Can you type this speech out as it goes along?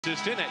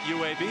Assistant at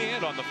UAB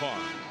and on the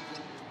farm.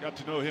 Got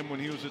to know him when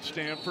he was at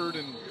Stanford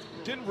and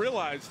didn't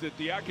realize that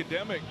the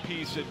academic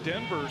piece at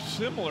Denver is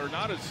similar,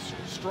 not as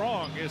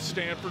strong as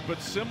Stanford, but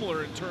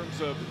similar in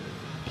terms of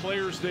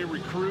players they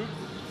recruit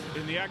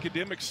and the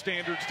academic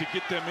standards to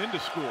get them into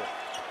school.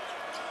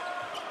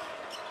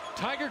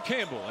 Tiger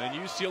Campbell and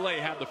UCLA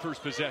have the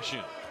first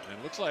possession. And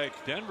it looks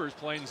like Denver's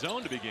playing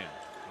zone to begin.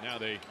 Now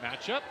they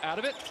match up out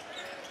of it.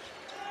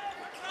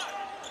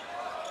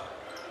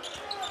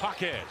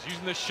 Jaquez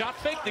using the shot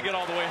fake to get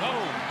all the way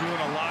home.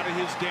 Doing a lot of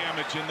his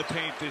damage in the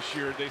paint this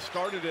year. They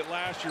started it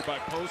last year by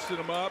posting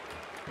him up,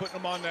 putting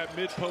him on that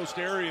mid-post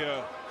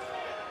area,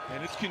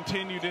 and it's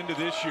continued into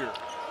this year.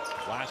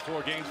 Last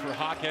 4 games for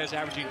Jaquez,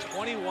 averaging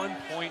 21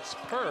 points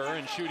per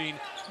and shooting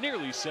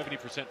nearly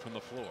 70% from the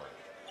floor.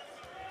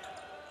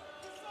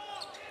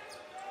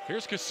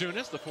 Here's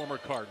Kasunas, the former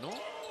Cardinal.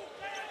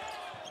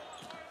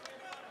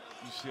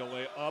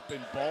 UCLA up in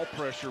ball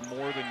pressure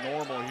more than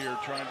normal here,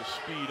 trying to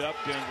speed up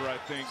Denver, I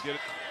think,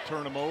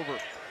 turn them over.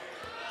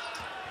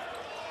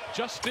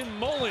 Justin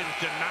Mullins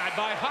denied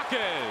by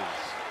Jaquez.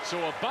 So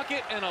a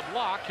bucket and a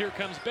block. Here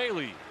comes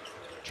Bailey,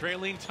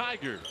 trailing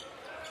Tiger.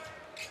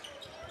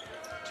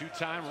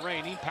 2-time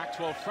reigning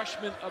Pac-12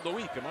 Freshman of the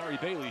Week, Amari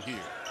Bailey here.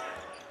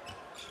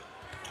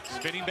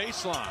 Spinning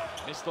baseline,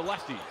 missed the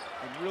lefty.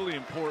 And really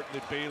important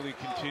that Bailey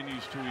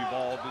continues to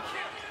evolve.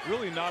 It's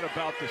really not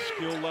about the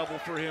skill level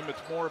for him.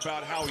 It's more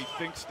about how he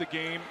thinks the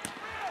game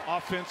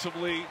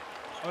offensively,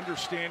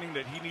 understanding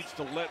that he needs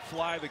to let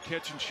fly the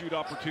catch and shoot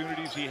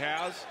opportunities he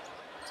has.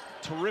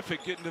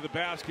 Terrific getting to the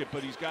basket,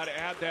 but he's got to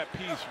add that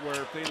piece where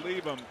if they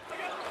leave him,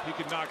 he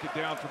can knock it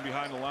down from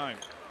behind the line.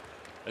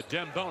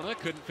 Adem Bona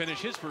couldn't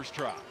finish his first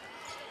try.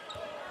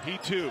 He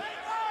too.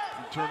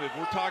 If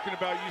we're talking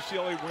about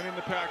UCLA winning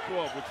the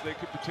Pac-12, which they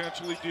could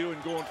potentially do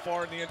and going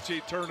far in the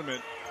NCAA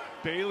tournament,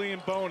 Bailey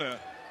and Bona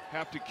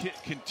have to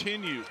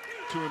continue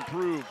to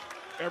improve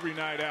every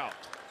night out.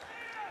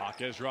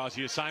 Jaquez draws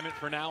the assignment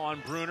for now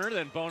on Bruner,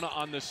 then Bona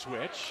on the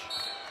switch.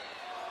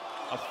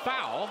 A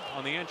foul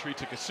on the entry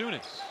to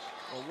Kasunas.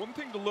 Well, one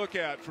thing to look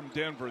at from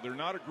Denver, they're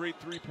not a great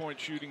three-point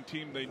shooting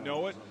team. They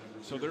know it,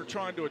 so they're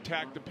trying to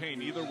attack the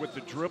paint either with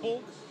the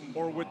dribble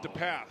or with the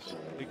pass.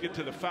 They get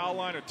to the foul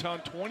line a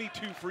ton,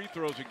 22 free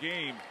throws a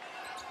game,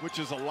 which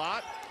is a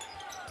lot.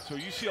 So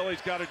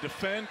UCLA's got to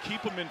defend,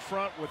 keep them in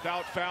front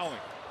without fouling.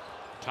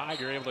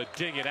 Tiger able to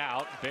dig it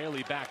out.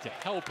 Bailey back to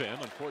help him.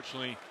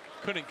 Unfortunately,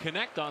 couldn't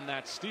connect on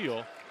that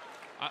steal.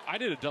 I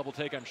did a double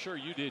take. I'm sure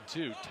you did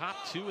too. Top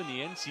 2 in the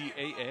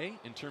NCAA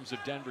in terms of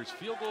Denver's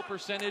field goal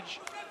percentage,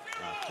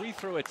 free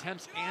throw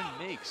attempts,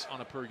 and makes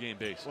on a per game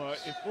basis. Well,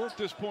 if we're at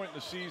this point in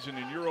the season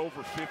and you're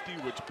over 50,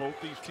 which both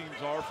these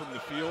teams are from the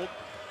field,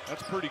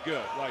 that's pretty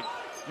good. Like,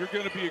 you're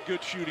going to be a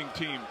good shooting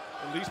team,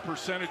 at least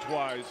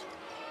percentage-wise.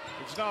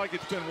 It's not like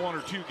it's been 1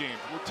 or 2 games.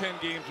 We're 10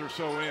 games or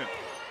so in.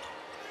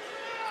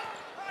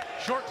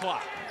 Short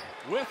clock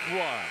with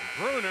 1.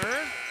 Bruner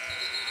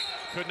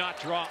could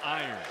not draw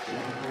iron.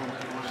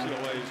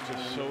 UCLA is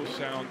just so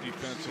sound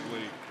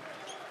defensively.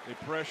 They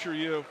pressure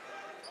you,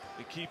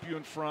 they keep you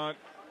in front,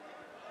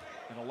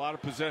 and a lot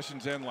of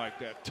possessions end like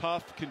that.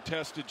 Tough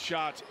contested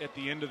shots at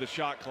the end of the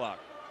shot clock.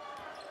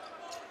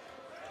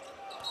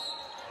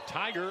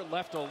 Tiger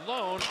left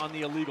alone on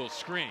the illegal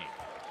screen.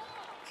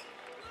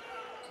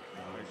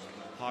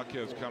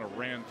 Jaquez kind of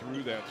ran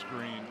through that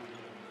screen.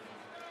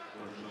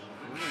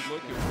 Really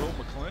look at Will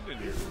McClendon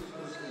here.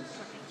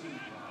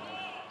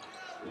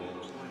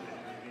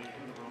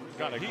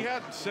 God, he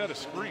hadn't set a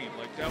screen.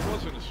 Like, that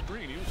wasn't a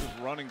screen. He was just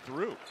running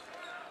through.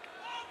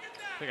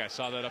 I think I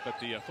saw that up at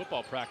the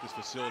football practice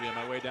facility on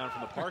my way down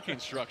from the parking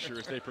structure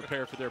as they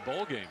prepare for their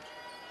bowl game.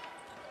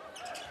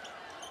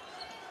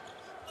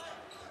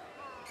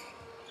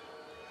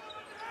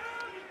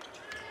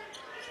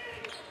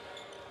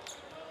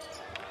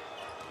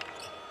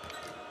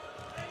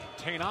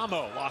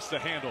 Tainamo lost the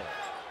handle.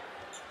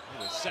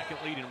 The second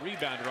leading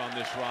rebounder on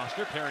this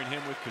roster, pairing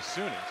him with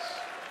Kasunas.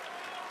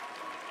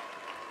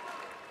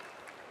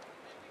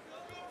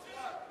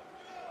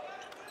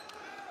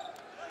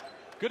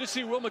 Good to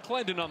see Will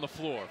McClendon on the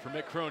floor for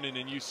Mick Cronin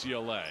in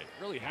UCLA.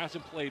 Really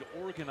hasn't played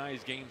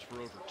organized games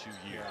for over 2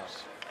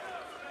 years.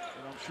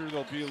 And I'm sure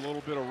there'll be a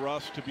little bit of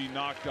rust to be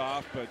knocked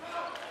off, but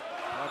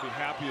I'll be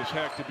happy as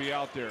heck to be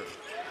out there.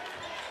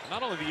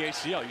 Not only the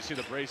ACL, you see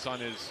the brace on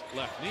his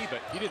left knee, but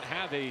he didn't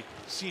have a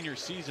senior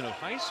season of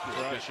high school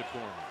at Bishop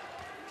Gorman.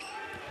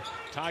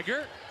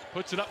 Tiger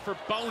puts it up for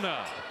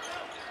Bona.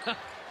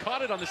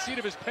 Caught it on the seat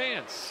of his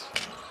pants.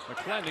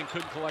 McClendon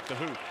couldn't collect the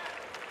hoop.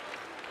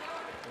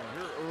 Well,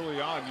 here early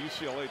on,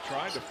 UCLA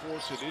trying to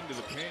force it into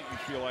the paint, you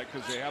feel like,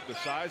 because they have the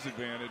size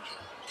advantage.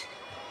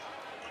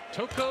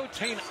 Toko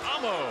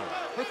Tainamo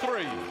for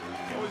 3.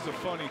 Always a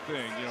funny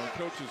thing, you know,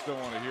 coaches don't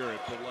want to hear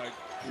it, but like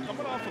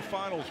coming off of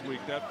finals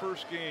week, that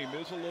first game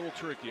is a little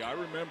tricky. I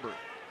remember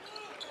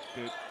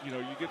that, you know,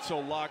 you get so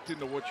locked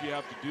into what you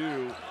have to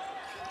do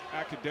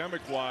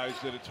academic-wise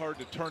that it's hard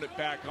to turn it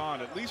back on,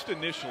 at least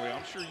initially.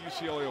 I'm sure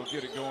UCLA will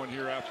get it going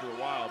here after a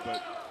while,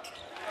 but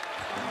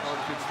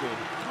Hart gets the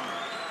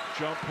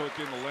jump hook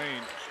in the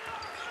lane.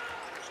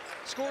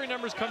 Scoring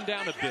numbers come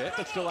down a bit,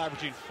 but still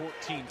averaging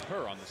 14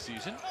 per on the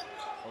season.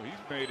 Oh,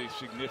 he's made a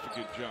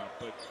significant jump,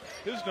 but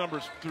his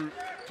numbers through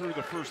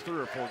the first 3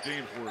 or 4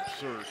 games were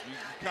absurd. You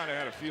kind of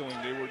had a feeling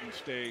they wouldn't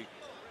stay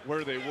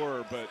where they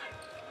were, but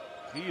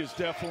he has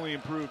definitely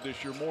improved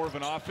this year. More of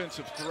an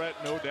offensive threat,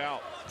 no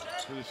doubt,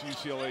 for this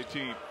UCLA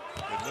team.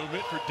 Good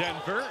movement for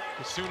Denver.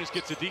 Kasunas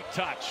gets a deep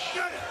touch.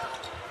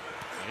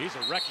 He's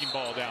a wrecking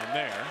ball down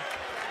there.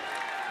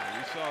 Yeah,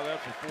 we saw that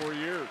for 4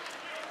 years.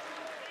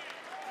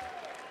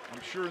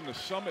 I'm sure in the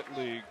Summit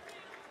League,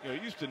 he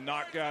used to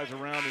knock guys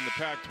around in the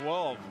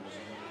Pac-12.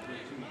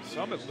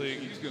 Summit League,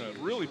 he's going to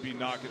really be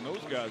knocking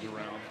those guys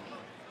around.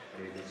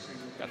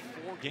 Got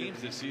 4 games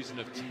this season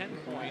of 10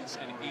 points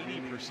and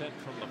 80%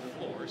 from the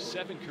floor.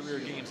 7 career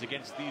games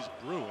against these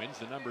Bruins.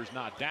 The number's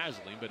not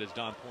dazzling, but as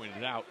Don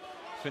pointed out,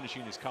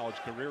 finishing his college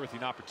career with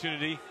an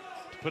opportunity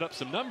to put up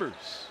some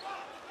numbers.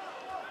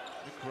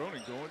 Mick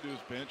Cronin going to his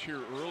bench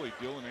here early.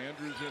 Dylan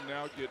Andrews in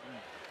now, getting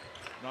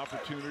an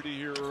opportunity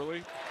here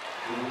early.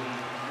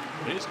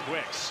 His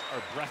quicks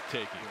are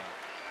breathtaking.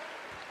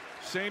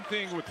 Same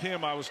thing with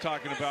him I was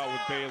talking about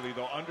with Bailey,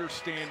 though.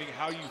 Understanding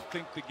how you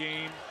think the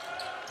game,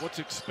 what's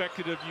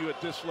expected of you at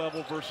this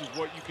level versus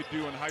what you could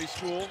do in high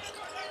school.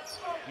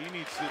 He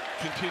needs to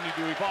continue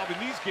to evolve.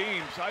 And these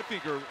games, I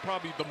think, are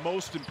probably the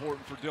most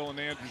important for Dylan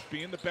Andrews.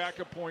 Being the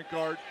backup point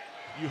guard,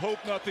 you hope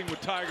nothing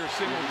with Tiger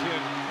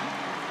Singleton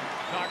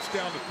knocks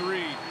down the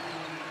 3.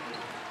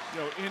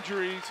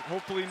 Injuries,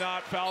 hopefully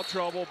not foul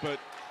trouble, but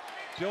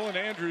Dylan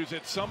Andrews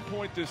at some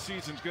point this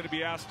season is going to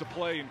be asked to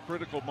play in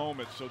critical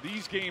moments. So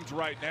these games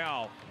right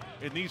now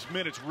and these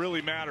minutes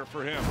really matter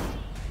for him.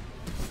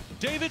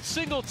 David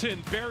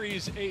Singleton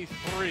buries a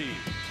 3.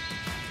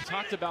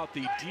 Talked about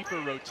the deeper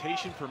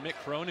rotation for Mick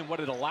Cronin. What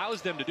it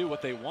allows them to do,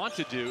 what they want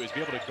to do, is be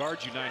able to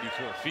guard you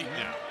 94 feet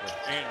now with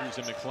Andrews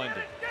and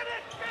McClendon.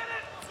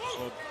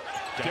 Well,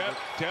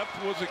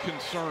 depth was a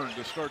concern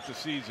to start the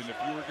season. If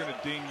you were going to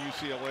ding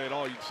UCLA at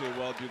all, you'd say,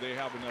 well, do they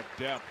have enough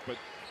depth? But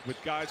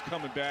with guys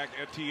coming back,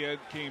 Etienne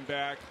came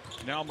back,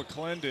 now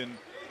McClendon,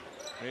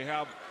 they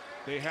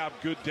have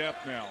good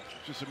depth now.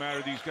 It's just a matter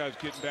of these guys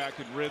getting back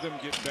in rhythm,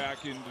 getting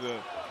back into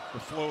the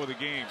flow of the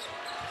game.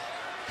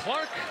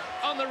 Clark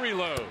on the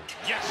reload.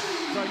 Yes.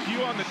 It's like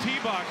you on the tee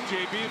box,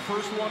 JB.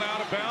 First one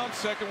out of bounds,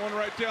 second one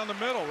right down the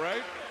middle,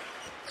 right?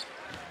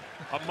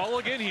 A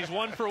mulligan, he's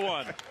 1 for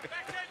 1.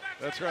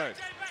 That's right.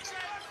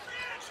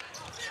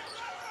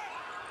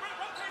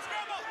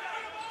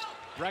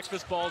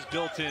 Breakfast balls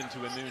built into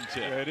a noon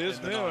tip. Yeah, it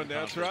is noon,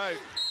 that's right.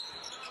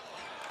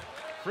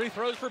 Free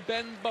throws for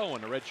Ben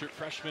Bowen, a redshirt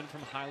freshman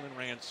from Highland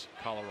Ranch,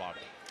 Colorado.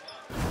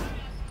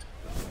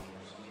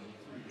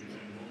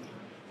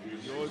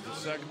 The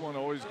second one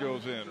always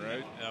goes in,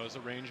 right? That was a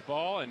range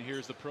ball, and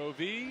here's the Pro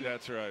V.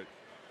 That's right.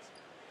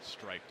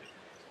 Striped it.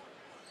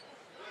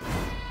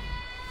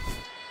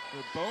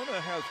 Bona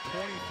has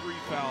 23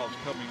 fouls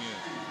coming in.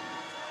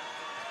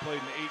 He's played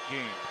in 8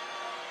 games.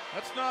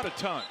 That's not a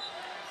ton.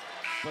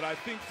 But I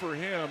think for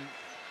him,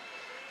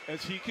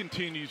 as he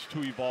continues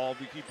to evolve,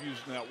 we keep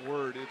using that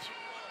word, it's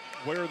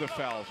where the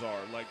fouls are.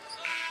 Like,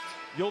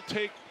 you'll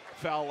take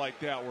foul like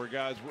that where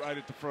guys right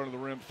at the front of the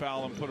rim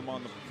foul and put them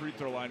on the free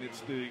throw line.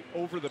 It's the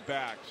over the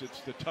backs,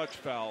 it's the touch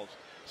fouls,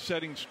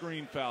 setting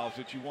screen fouls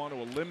that you want to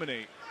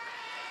eliminate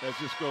as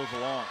this goes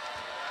along.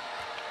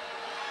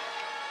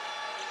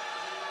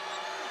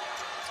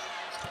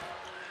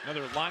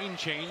 Another line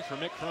change for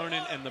Mick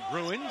Cronin and the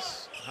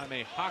Bruins.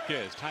 Jaime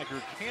Jaquez,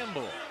 Tiger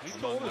Campbell, he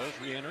told us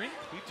re-entering.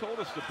 He told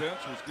us the bench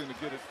was going to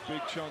get a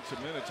big chunks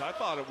of minutes. I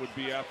thought it would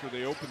be after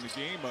they opened the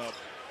game up,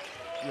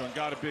 and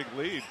got a big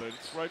lead, but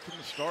it's right from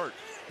the start.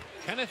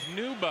 Kenneth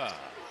Nuba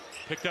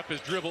picked up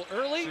his dribble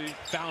early,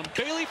 found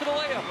Bailey for the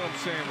layup. That's what I'm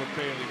saying with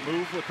Bailey,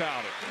 move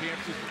without it. Can't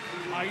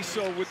just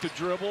ISO with the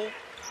dribble,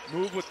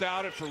 move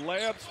without it for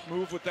layups,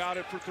 move without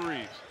it for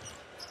threes.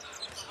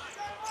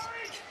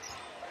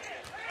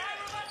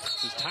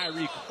 This is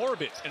Tyree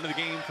Corbett into the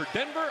game for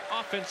Denver,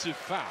 offensive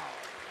foul.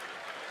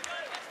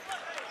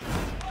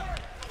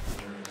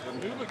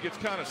 Nuba gets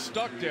kind of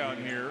stuck down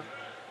here.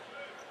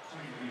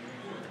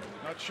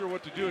 Not sure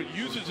what to do. It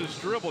uses his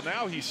dribble.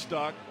 Now he's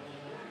stuck.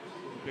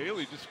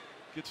 Bailey just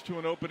gets to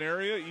an open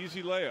area.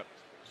 Easy layup.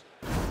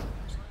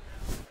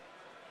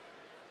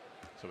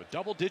 So a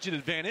double-digit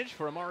advantage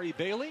for Amari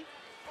Bailey,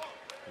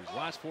 whose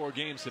last 4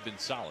 games have been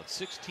solid.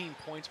 16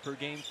 points per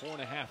game,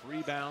 4.5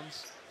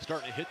 rebounds.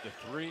 Starting to hit the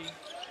 3.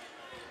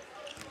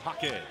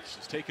 Jaquez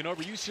has taken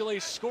over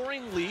UCLA's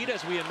scoring lead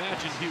as we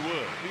imagined he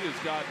would. He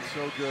has gotten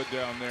so good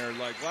down there.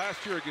 Like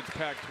last year against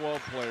Pac-12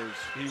 players,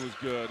 he was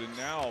good. And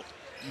now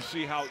you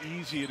see how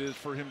easy it is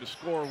for him to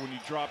score when you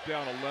drop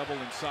down a level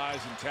in size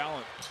and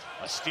talent.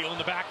 A steal in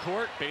the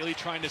backcourt. Bailey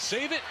trying to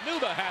save it.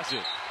 Nuba has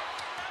it.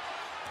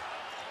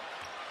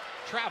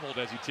 Traveled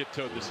as he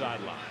tiptoed the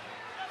sideline.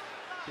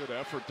 Good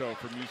effort, though,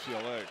 from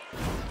UCLA.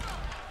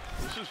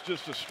 This is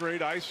just a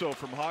straight ISO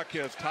from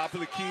Jaquez. Top of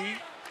the key.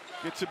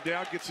 Gets him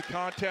down, gets the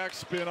contact,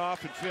 spin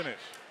off, and finish.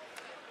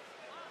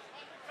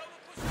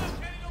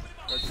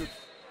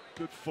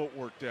 Good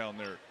footwork down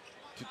there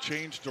to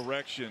change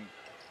direction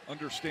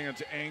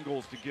understands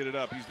angles to get it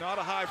up. He's not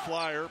a high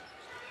flyer,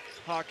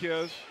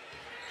 Jaquez,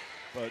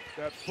 but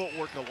that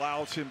footwork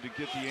allows him to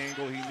get the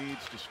angle he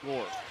needs to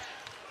score.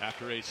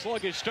 After a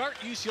sluggish start,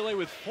 UCLA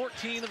with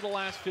 14 of the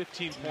last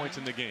 15 points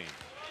in the game.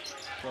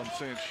 So I'm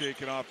saying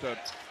shaking off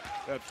that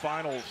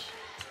finals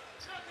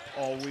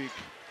all week.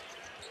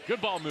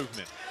 Good ball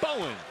movement.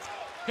 Bowen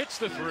hits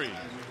the three.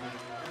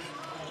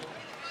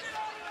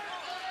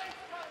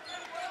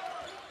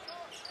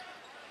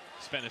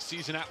 Spent a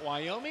season at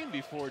Wyoming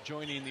before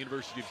joining the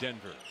University of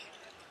Denver.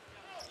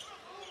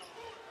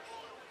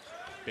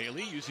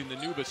 Bailey using the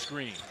Nuba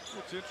screen.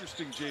 What's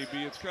interesting,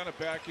 JB, it's kind of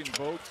back in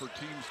vogue for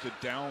teams to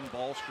down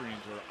ball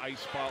screens or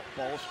ice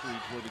ball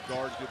screens where the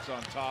guard gets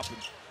on top and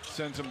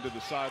sends them to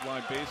the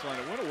sideline baseline.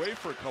 It went away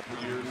for a couple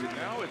of years, and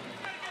now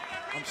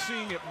I'm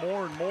seeing it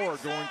more and more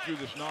going through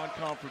this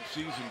non-conference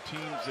season.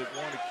 Teams that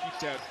want to keep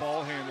that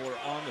ball handler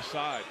on the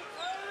side.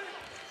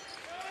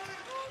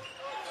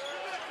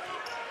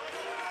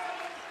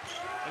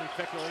 Any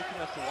speculation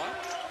as to why?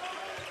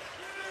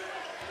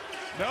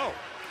 No.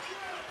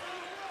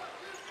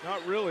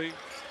 Not really.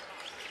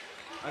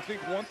 I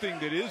think one thing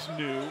that is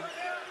new,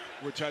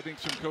 which I think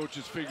some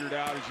coaches figured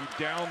out, is you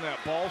down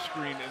that ball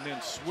screen and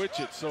then switch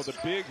it so the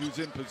big who's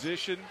in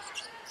position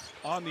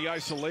on the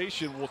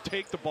isolation will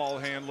take the ball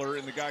handler,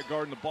 and the guy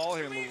guarding the ball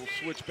handler will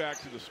switch back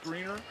to the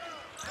screener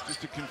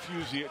just to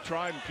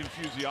try and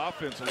confuse the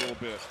offense a little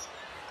bit.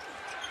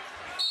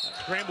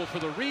 Scramble for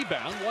the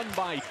rebound, won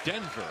by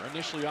Denver,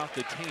 initially off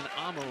the Tain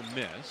Amo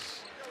miss.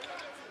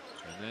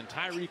 And then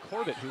Tyree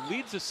Corbett, who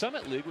leads the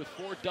Summit League with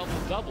 4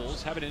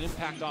 double-doubles, having an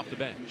impact off the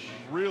bench.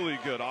 Really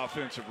good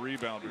offensive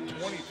rebounder.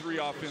 23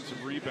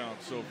 offensive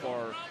rebounds so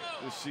far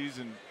this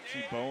season. See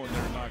Bowen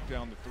there knock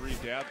down the three.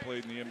 Dad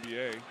played in the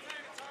NBA.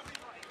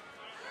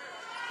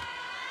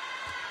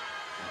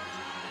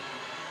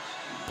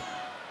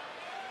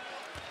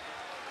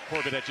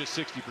 Corbett at just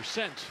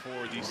 60%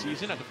 for the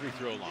season at the free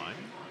throw line.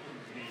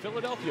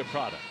 Philadelphia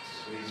products.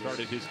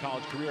 Started his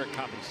college career at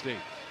Coppin State.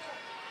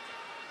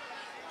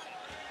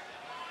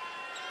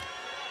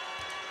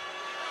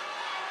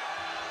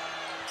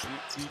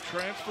 The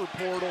transfer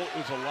portal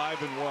is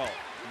alive and well,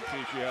 in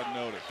case you hadn't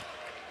noticed.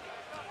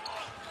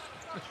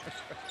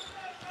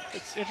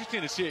 It's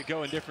interesting to see it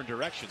go in different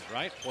directions,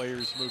 right?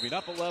 Players moving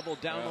up a level,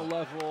 down a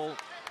level,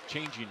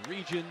 changing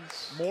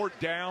regions. More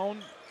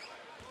down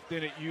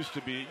than it used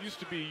to be. It used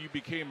to be you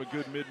became a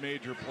good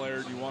mid-major player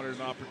and you wanted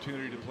an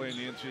opportunity to play in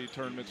the NCAA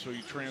tournament, so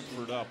you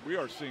transferred up. We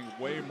are seeing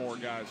way more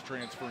guys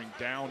transferring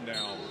down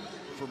now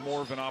for more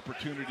of an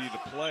opportunity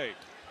to play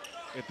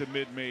at the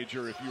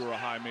mid-major if you were a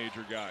high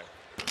major guy.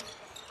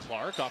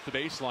 Clark off the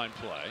baseline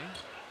play.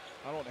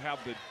 I don't have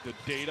the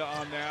data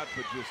on that,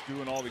 but just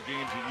doing all the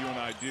games that you and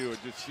I do, it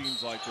just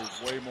seems like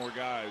there's way more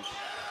guys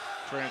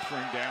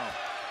transferring down.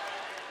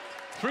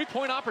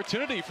 Three-point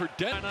opportunity for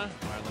Denver.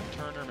 Rylan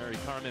Turner, Mary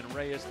Carmen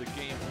Reyes, the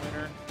game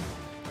winner.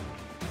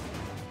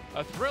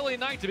 A thrilling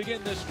night to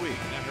begin this week.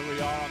 Now here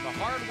we are on the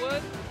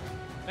hardwood.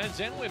 Men's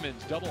and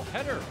women's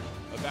doubleheader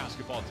of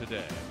basketball today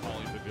at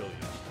Pauley Pavilion.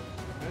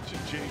 I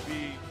mentioned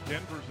JB,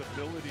 Denver's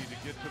ability to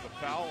get to the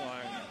foul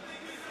line.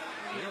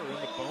 They are in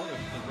the bonus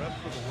the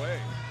rest of the way.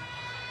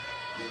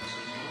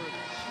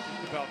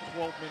 About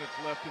 12 minutes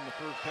left in the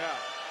first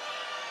half.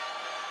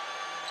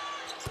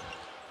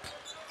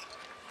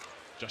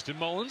 Justin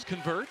Mullins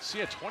converts. He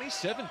had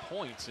 27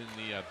 points in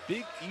the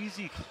Big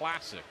Easy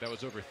Classic. That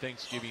was over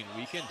Thanksgiving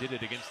weekend. Did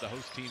it against the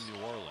host team,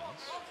 New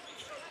Orleans.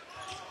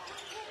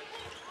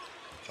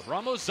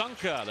 Abramo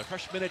Zanca, the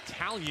freshman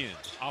Italian,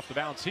 off the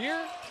bounce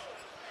here.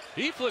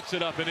 He flips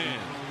it up and in.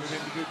 Good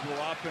individual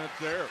offense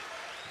there.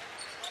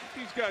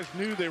 These guys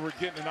knew they were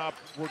getting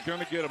we're going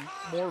to get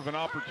more of an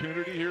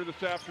opportunity here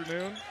this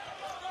afternoon.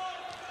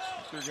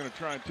 They're going to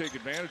try and take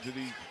advantage of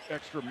these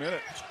extra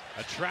minutes.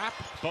 A trap.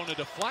 Bona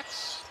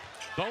deflects.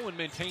 Bowen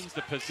maintains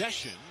the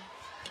possession.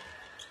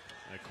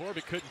 And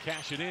Corbett couldn't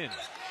cash it in.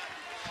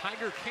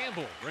 Tiger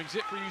Campbell brings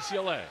it for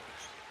UCLA.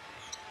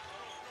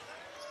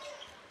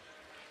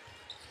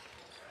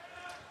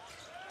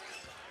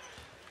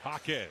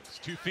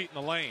 Jaquez, 2 feet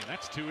in the lane.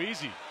 That's too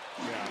easy.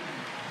 Yeah.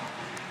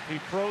 He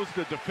froze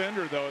the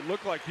defender, though. It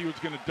looked like he was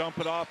going to dump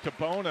it off to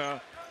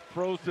Bona.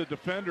 Froze the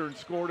defender and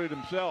scored it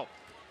himself.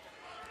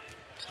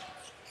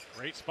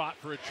 Great spot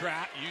for a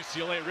trap.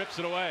 UCLA rips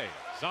it away.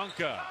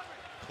 Zanca,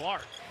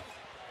 Clark.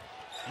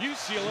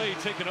 UCLA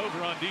taking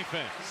over on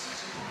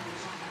defense.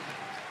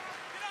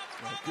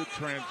 A good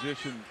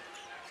transition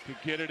to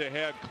get it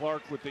ahead.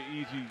 Clark with the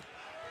easy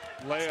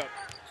layup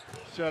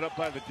set up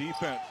by the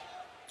defense.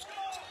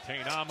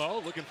 Tain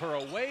Amo looking for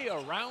a way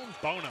around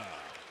Bona.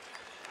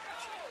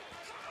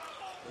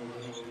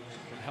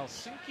 From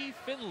Helsinki,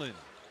 Finland.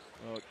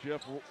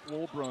 Jeff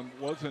Wolbrun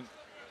wasn't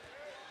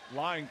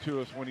lying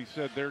to us when he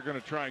said they're going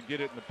to try and get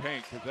it in the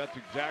paint, because that's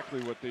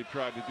exactly what they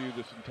tried to do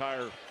this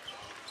entire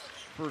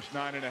first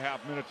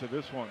 9.5 minutes of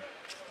this one.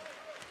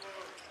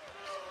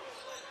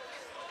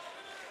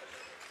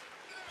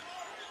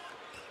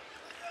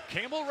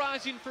 Campbell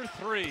rising for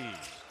 3.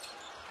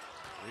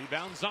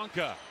 Rebound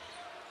Zanca.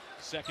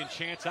 Second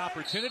chance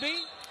opportunity.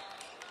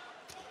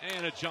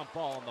 And a jump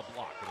ball on the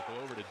block. It'll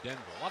go over to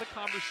Denver. A lot of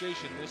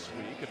conversation this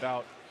week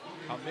about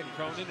how Mick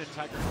Cronin and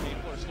Tiger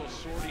Campbell are still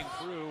sorting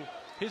through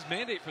his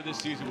mandate for this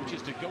season, which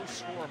is to go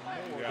score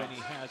more than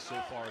he has so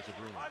far as a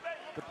Bruin.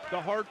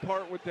 The hard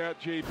part with that,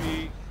 JB,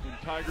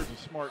 and Tiger's a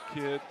smart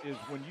kid, is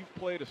when you've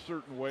played a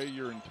certain way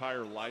your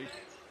entire life,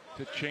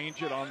 to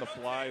change it on the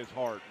fly is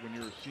hard when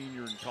you're a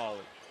senior in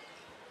college.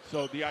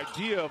 So the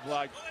idea of,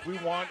 like, we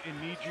want and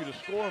need you to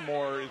score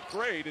more is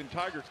great, and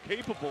Tiger's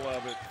capable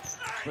of it,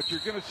 but you're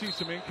going to see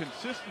some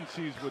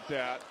inconsistencies with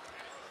that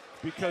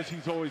because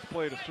he's always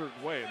played a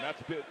certain way, and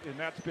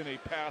that's been a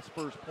pass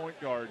first point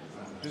guard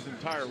his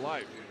entire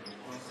life.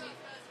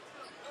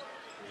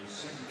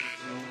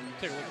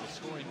 Take a look at the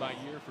scoring by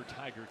year for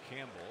Tiger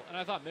Campbell, and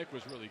I thought Mick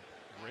was really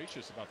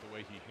gracious about the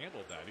way he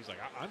handled that. He's like,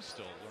 I'm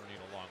still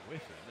learning along with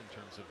him in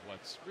terms of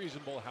what's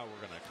reasonable, how we're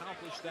going to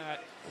accomplish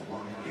that.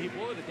 He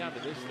boiled it down to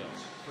this, though.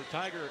 For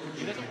Tiger,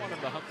 he doesn't want him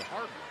to hunt the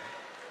hard one.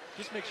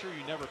 Just make sure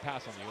you never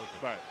pass on the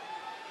open. Right.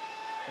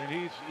 And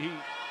he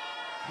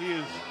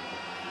has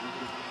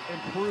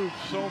improved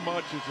so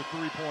much as a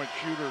three-point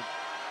shooter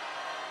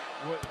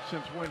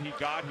since when he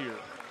got here.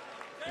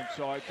 And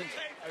so I think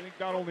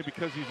not only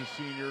because he's a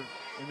senior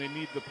and they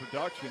need the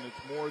production, it's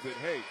more that,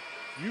 hey,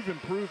 you've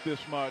improved this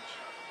much.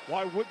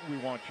 Why wouldn't we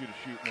want you to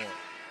shoot more?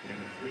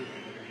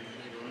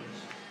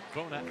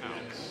 Bona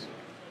out.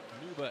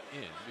 Nuba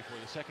in before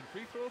the second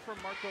free throw from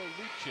Marko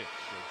Lucic,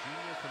 a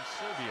junior from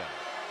Serbia.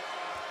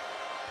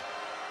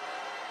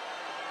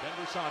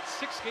 Denver saw its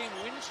 6-game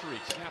win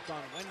streak snapped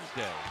on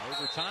Wednesday.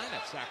 Overtime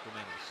at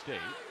Sacramento State.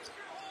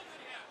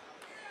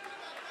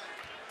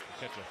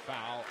 Catch a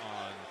foul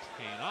on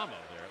Tainamo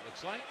there, it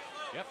looks like.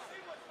 Yep.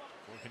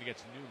 Working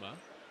against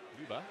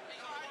Nuba.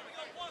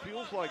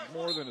 Feels like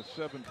more than a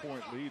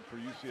 7-point lead for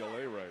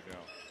UCLA right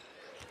now.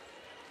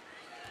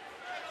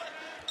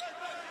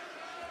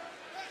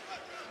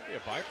 Be a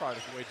byproduct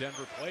of the way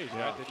Denver plays,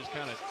 right? They just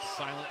kind of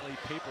silently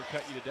paper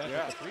cut you to death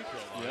at the free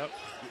throw line. Yep.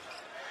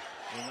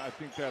 And I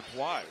think that's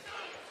why.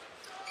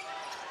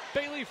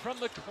 Bailey from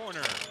the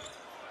corner.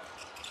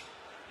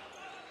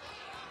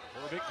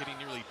 Orbit getting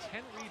nearly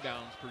 10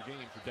 rebounds per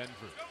game for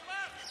Denver.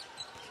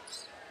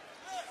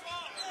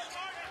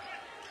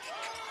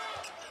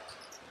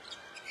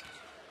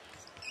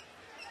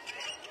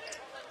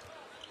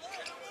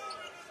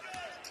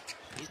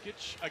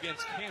 Lukic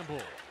against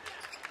Campbell.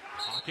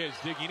 Hawkes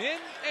digging in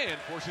and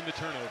forcing the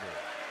turnover.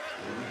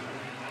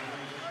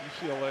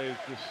 UCLA is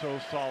just so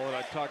solid.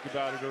 I talked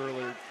about it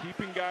earlier.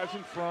 Keeping guys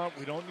in front.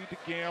 We don't need to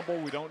gamble.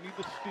 We don't need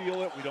to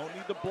steal it. We don't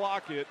need to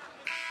block it.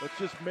 Let's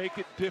just make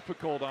it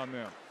difficult on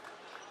them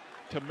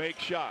to make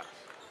shots.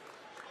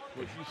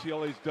 What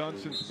UCLA's done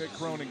since Mick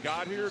Cronin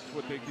got here, it's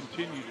what they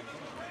continue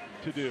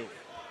to do.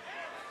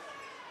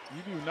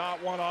 You do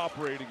not want to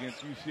operate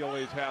against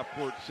UCLA's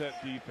half-court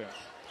set defense.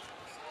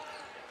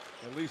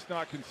 At least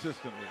not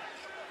consistently.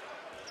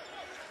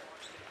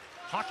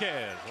 Hawkes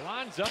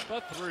lines up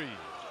a three.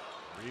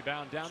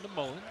 Rebound down to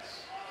Mullins.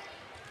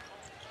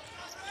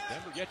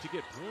 Denver yet to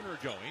get Bruner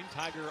going.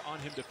 Tiger on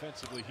him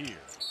defensively here.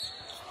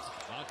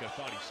 Zonka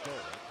thought he stole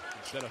it.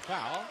 Instead of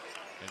foul,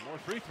 and more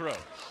free throws.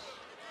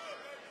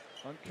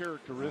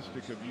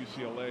 Uncharacteristic of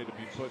UCLA to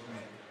be putting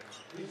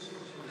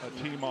a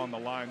team on the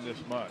line this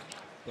much.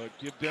 But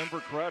give Denver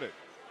credit.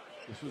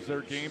 This was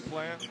their game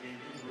plan.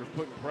 They're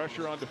putting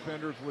pressure on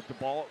defenders with the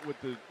ball, with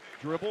the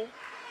dribble,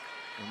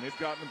 and they've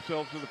gotten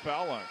themselves to the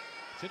foul line.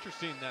 It's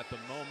interesting that the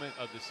moment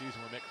of the season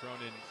where Mick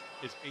Cronin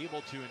is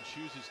able to and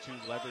chooses to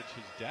leverage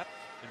his depth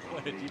and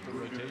play a deeper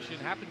rotation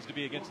happens to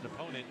be against an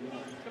opponent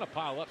who's going to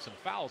pile up some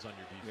fouls on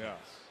your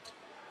defense.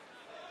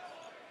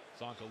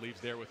 Zonka leaves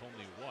there with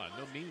only one.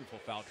 No meaningful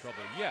foul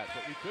trouble yet,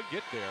 but we could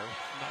get there.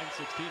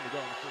 9:16 to go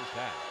in the first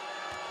half.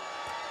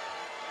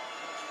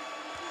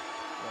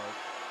 Well,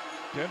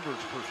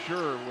 Denver's for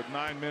sure, with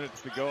 9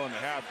 minutes to go in the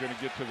half, going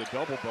to get to the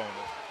double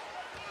bonus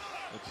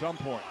at some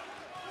point.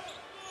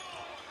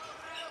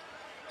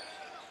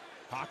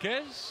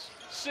 Hawkes,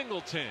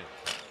 Singleton.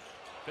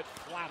 Bit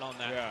flat on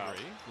that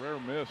three. Rare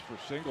miss for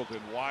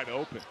Singleton, wide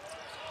open.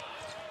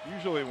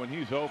 Usually when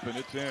he's open,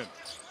 it's in.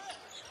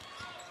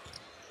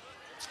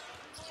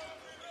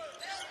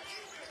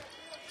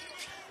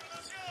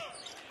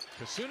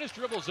 Kasunas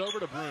dribbles over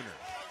to Bruner.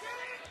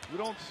 We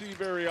don't see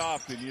very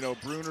often, you know,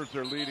 Bruner's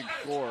their leading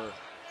scorer.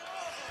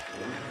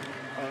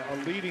 A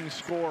leading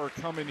scorer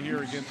come in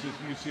here against this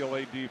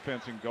UCLA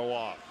defense and go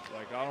off.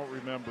 Like, I don't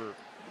remember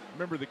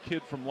the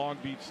kid from Long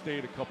Beach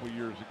State a couple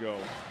years ago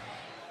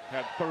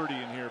had 30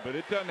 in here, but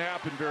it doesn't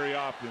happen very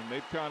often.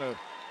 They've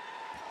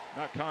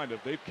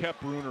they've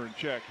kept Bruner in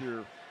check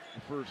here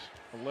the first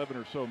 11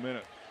 or so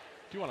minutes.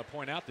 I do want to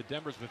point out that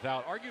Denver's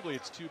without arguably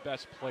its two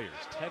best players.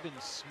 Tevin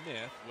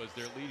Smith was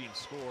their leading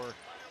scorer,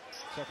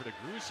 suffered a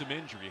gruesome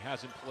injury,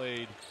 hasn't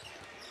played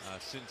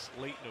since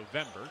late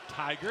November.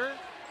 Tiger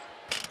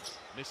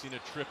missing a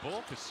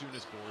triple.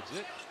 Kasunas boards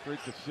it.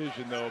 Great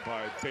decision, though,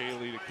 by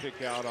Bailey to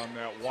kick out on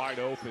that wide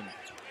open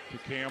to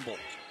Campbell.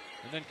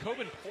 And then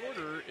Coben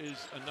Porter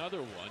is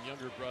another one.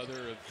 Younger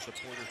brother of the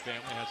Porter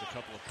family, has a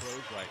couple of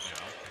pros right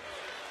now.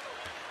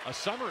 A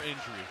summer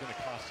injury is going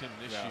to cost him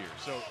this year.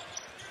 So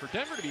for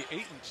Denver to be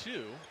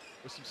 8-2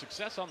 with some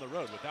success on the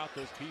road without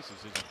those pieces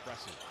is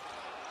impressive.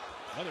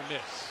 Another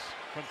miss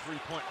from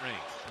three-point range.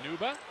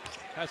 Nuba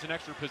has an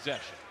extra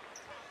possession.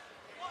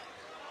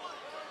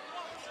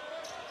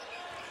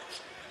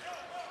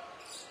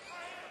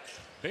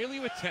 Bailey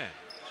with 10.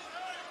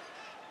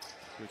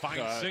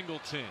 Finds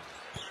Singleton.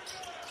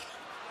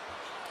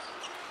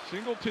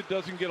 Singleton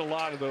doesn't get a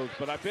lot of those,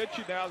 but I bet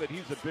you now that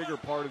he's a bigger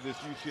part of this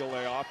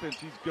UCLA offense,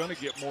 he's going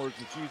to get more as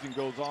the season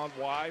goes on.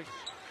 Why?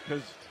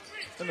 Because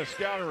in the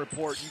scouting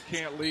report, you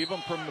can't leave him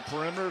from the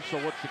perimeter, so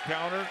what's the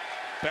counter?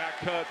 Back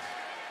cuts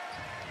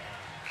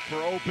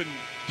for open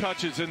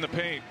touches in the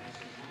paint.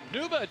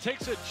 Nuba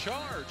takes a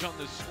charge on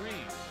the screen.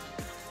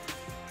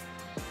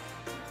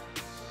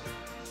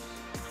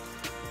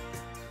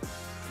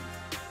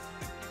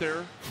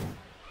 There.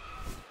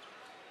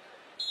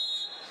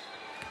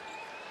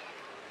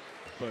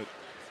 But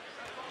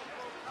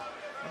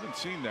I haven't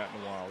seen that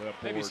in a while. That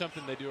maybe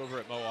something they do over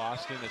at Mo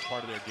Austin as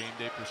part of their game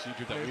day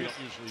procedure that we don't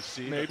usually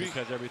see. Maybe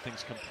because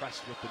everything's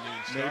compressed with the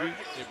noon start.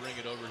 They bring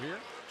it over here.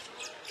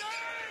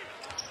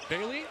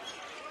 Bailey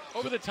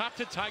over the top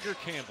to Tiger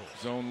Campbell.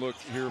 Zone look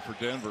here for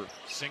Denver.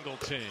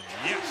 Singleton.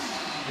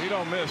 Yes. He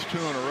don't miss 2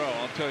 in a row.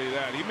 I'll tell you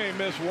that. He may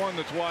miss one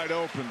that's wide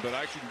open, but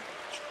I can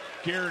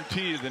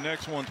guarantee you the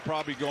next one's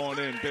probably going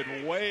in.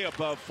 Been way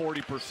above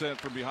 40%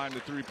 from behind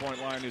the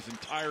three-point line his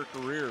entire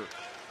career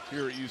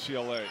here at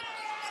UCLA.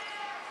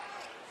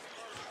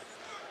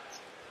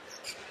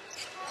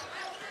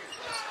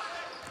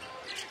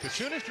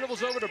 Kashunas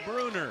dribbles over to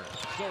Bruner.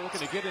 Still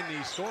looking to get in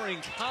the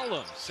scoring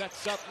column.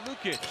 Sets up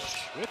Lukic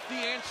with the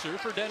answer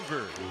for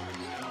Denver.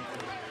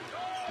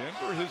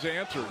 Denver has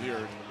answered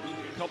here.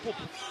 A couple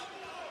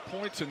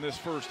points in this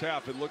first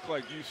half. It looked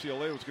like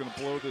UCLA was going to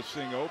blow this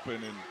thing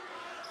open, and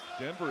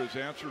Denver has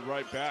answered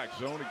right back.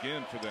 Zone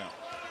again for them.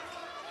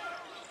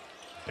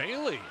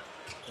 Bailey.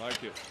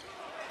 Like it.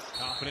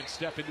 Confident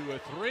step into a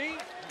three. Going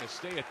to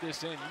stay at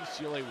this end.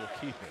 UCLA will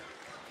keep it.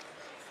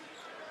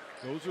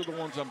 Those are the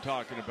ones I'm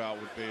talking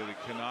about with Bailey.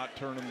 Cannot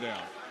turn them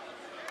down.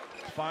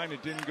 It's fine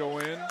it didn't go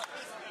in.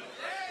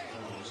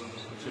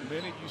 The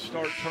minute you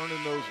start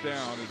turning those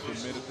down is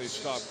the minute they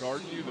stop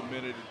guarding you, the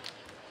minute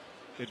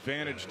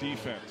advantage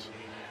defense.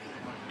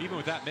 Even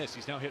with that miss,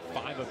 he's now hit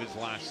 5 of his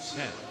last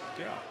 10.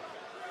 Yeah.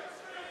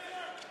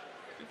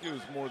 I think it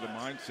was more the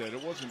mindset.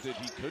 It wasn't that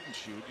he couldn't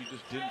shoot. He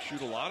just didn't shoot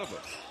a lot of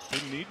it.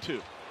 Didn't need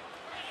to.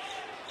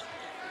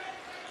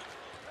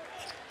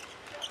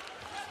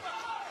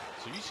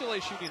 So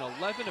UCLA shooting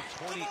 11 of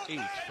 28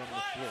 from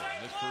the floor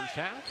in this first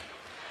half.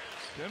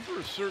 Denver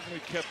has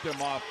certainly kept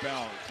them off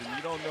balance, and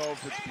you don't know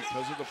if it's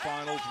because of the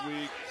finals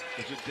week,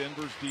 is it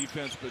Denver's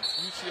defense, but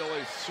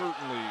UCLA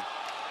certainly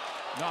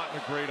not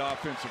in a great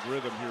offensive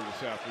rhythm here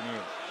this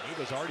afternoon.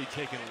 Nuba's already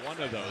taken one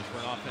of those for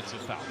an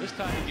offensive foul. This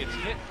time he gets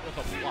hit with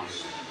a block.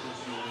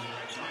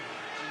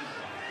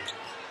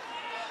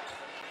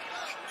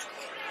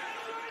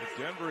 But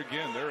Denver,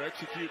 again, they're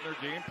executing their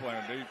game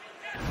plan.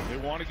 They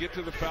want to get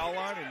to the foul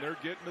line, and they're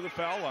getting to the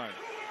foul line.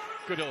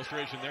 Good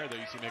illustration there, though.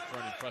 You see Mick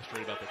Vernon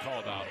frustrated about the call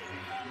about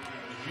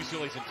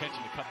UCLA's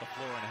intention to cut the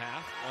floor in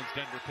half once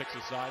Denver picks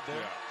a side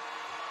there.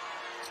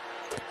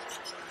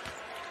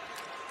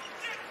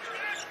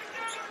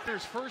 Yeah.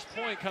 His first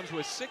point comes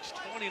with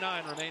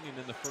 6:29 remaining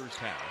in the first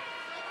half.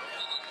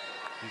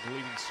 He's the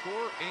leading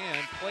scorer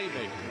and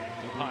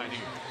playmaker, the Pioneers.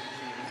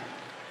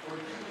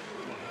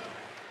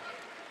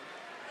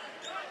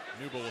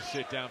 Nuba will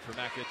sit down for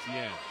Mac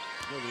Etienne.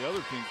 You know, the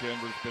other thing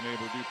Denver's been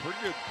able to do, pretty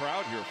good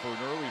crowd here for an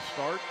early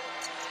start.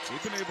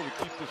 They've been able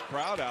to keep this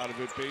crowd out of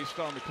it based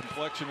on the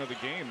complexion of the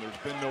game. There's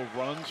been no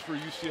runs for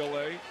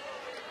UCLA.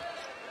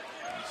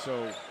 And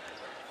so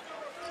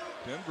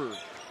Denver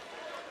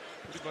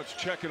pretty much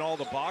checking all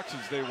the boxes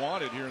they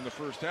wanted here in the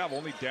first half.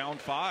 Only down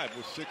 5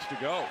 with 6 to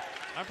go.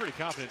 I'm pretty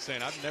confident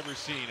saying I've never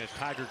seen, as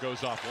Tiger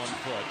goes off 1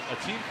 foot,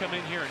 a team come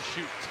in here and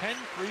shoot 10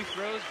 free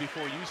throws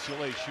before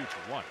UCLA shoots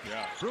 1.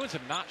 Yeah. Bruins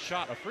have not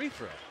shot a free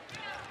throw.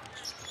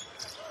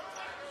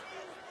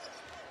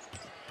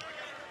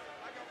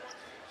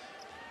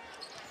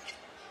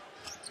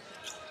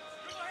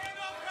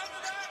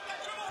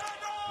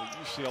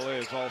 UCLA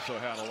has also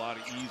had a lot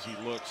of easy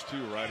looks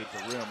too, right at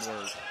the rim,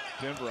 where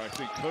Denver, I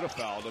think, could have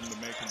fouled him to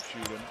make him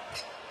shoot him.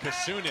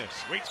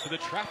 Kashunas waits for the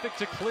traffic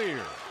to clear.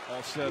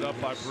 All set up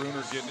by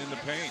Bruner getting in the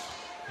paint.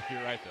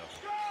 You're right,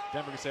 though.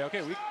 Denver can say,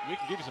 okay, we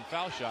can give you some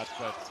foul shots,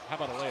 but how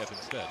about a layup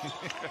instead?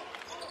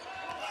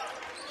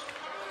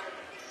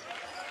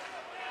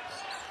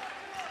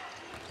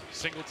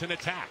 Singleton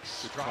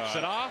attacks, drops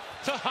it off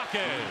to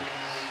Hawkins.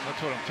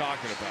 That's what I'm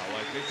talking about.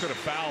 Like, they could have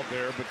fouled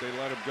there, but they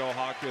let him go.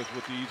 Hawkins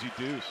with the easy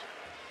deuce.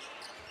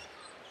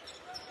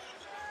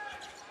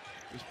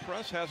 This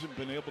press hasn't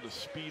been able to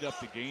speed up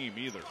the game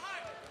either.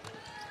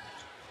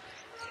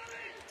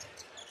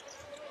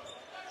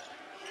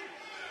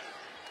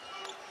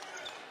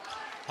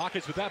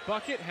 Hawkins with that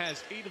bucket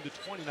has 8 of the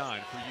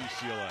 29 for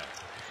UCLA.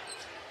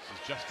 This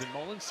is Justin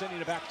Mullen sending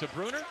it back to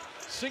Bruner.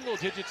 Single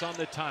digits on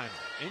the timer.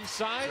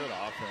 Inside, good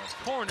offense.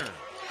 Corner,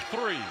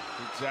 three.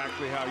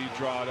 Exactly how you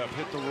draw it up.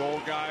 Hit the roll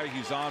guy.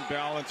 He's on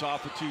balance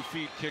off of 2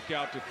 feet. Kick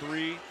out to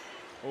 3.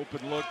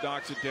 Open look,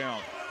 knocks it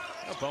down.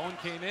 Now Bowen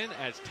came in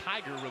as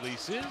Tiger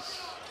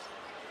releases.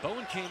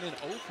 Bowen came in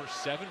 0 for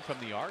 7 from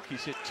the arc.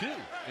 He's hit 2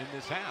 in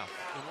this half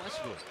in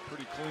Westwood.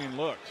 Pretty clean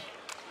looks.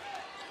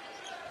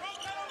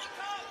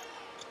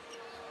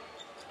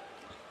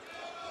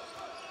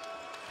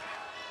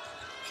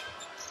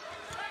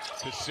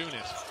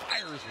 Kasunis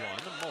fires one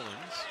to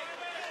Mullins.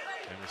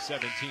 And with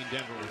 17,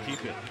 Denver will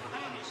keep it.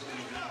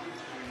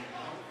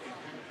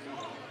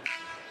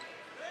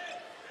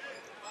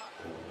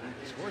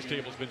 The scores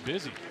table's been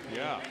busy.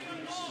 Yeah,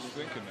 just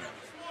thinking that.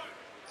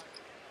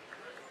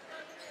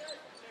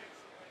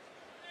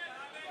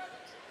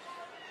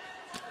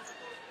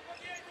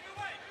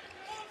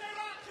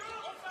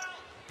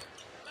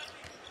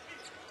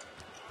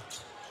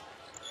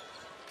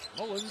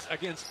 Mullins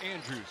against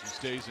Andrews, who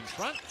stays in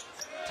front.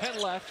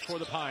 10 left for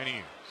the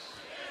Pioneers.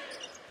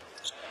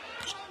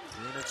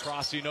 Bruner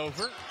crossing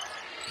over.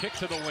 Kick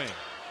to the wing.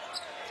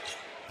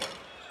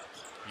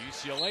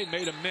 UCLA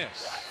made a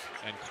miss.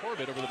 And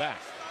Corbett over the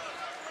back.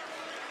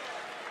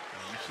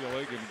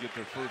 UCLA going to get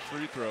their first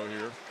free throw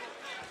here.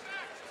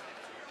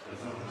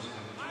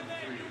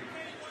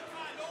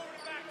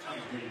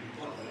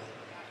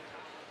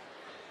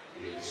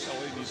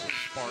 UCLA needs a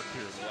spark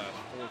here in the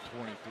last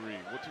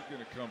 4:23. What's it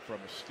going to come from?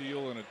 A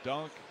steal and a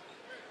dunk?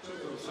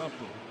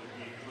 Something.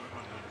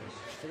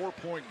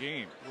 4-point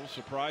game. A little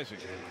surprising.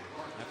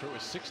 After it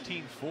was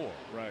 16-4.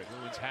 Right.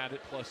 Bruins had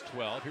it plus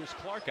 12. Here's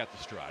Clark at the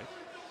strike.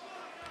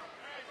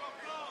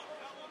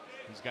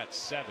 He's got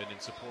 7 in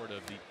support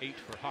of the 8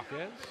 for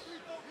Jaquez.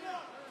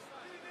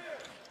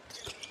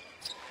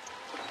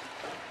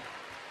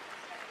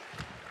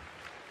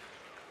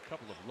 A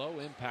couple of low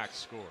impact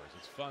scores.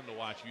 It's fun to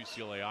watch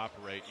UCLA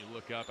operate. You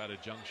look up at a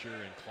juncture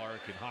and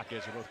Clark and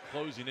Jaquez are both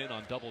closing in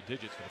on double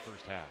digits for the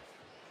first half.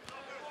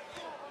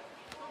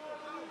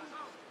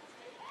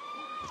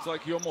 It's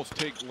like you almost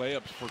take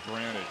layups for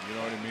granted. You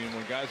know what I mean?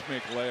 When guys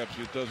make layups,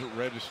 it doesn't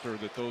register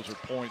that those are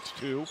points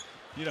too.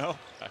 You know?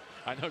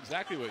 I know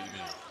exactly what you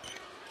mean.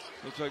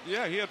 It's like,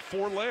 yeah, he had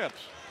 4 layups.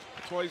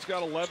 That's why he's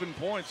got 11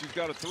 points. He's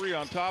got a 3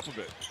 on top of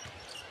it.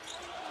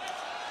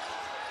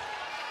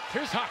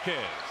 Here's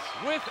Jaquez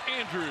with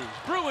Andrews.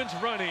 Bruins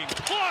running.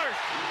 Clark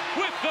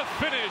with the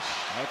finish.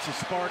 That's the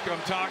spark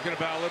I'm talking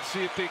about. Let's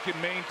see if they can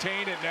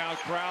maintain it now.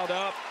 Crowd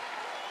up.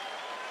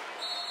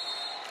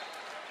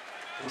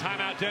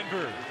 Timeout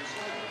Denver.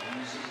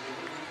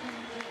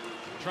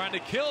 Trying to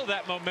kill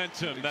that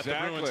momentum that the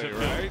Bruins have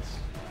built. Right?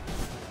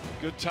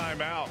 Good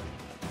timeout.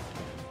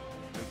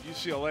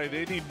 UCLA,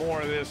 they need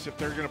more of this if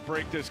they're going to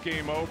break this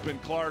game open.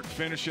 Clark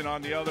finishing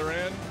on the other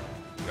end.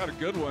 Got a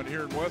good one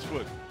here in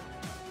Westwood.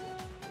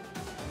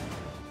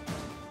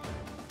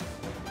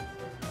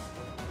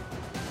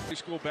 High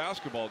school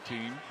basketball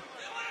team.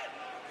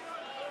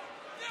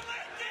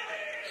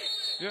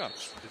 Yeah.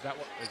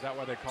 Is that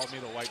why they called me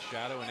the White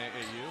Shadow in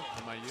AAU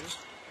in my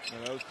youth?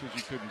 No, that was because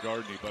you couldn't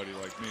guard anybody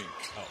like me.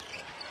 Oh.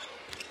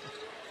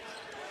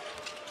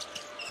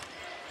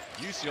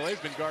 UCLA's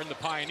been guarding the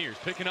Pioneers,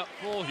 picking up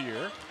full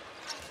here.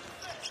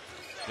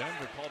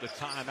 Denver called a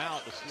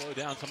timeout to slow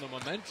down some of the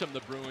momentum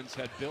the Bruins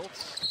had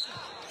built.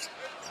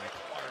 And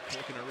Clark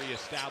looking to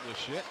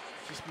reestablish it.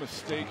 Just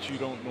mistakes you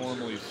don't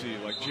normally see.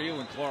 Like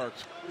Jalen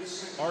Clark's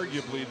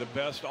arguably the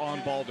best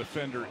on-ball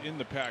defender in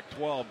the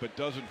Pac-12, but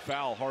doesn't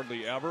foul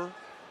hardly ever.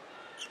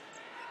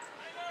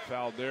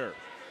 Fouled there.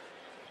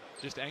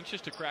 Just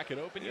anxious to crack it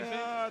open, you think?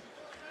 Yeah,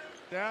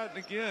 that,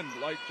 again,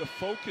 like the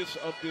focus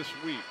of this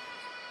week.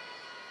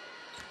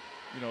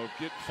 You know,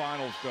 get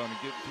finals done and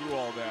get through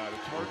all that.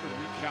 It's hard to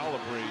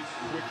recalibrate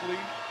quickly.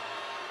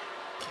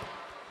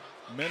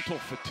 Mental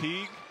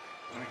fatigue.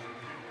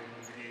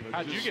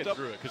 How'd you get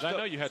through it? Because I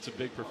know you had some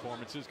big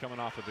performances coming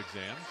off of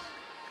exams.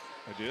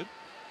 I did.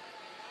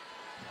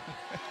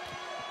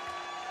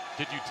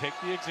 Did you take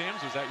the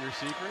exams? Was that your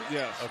secret?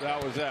 Yes, okay.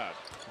 That was that.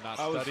 Not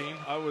studying?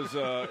 I was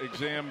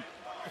exam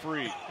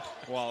free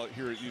while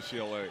here at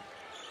UCLA.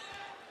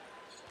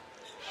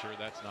 Sure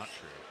that's not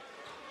true.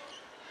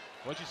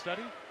 What'd you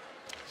study?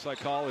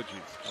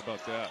 Psychology. How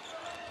about that?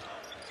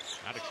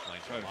 That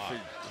explains a lot.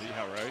 See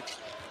how right?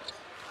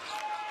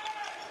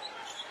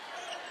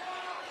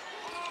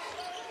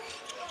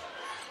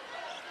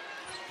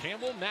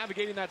 Campbell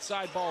navigating that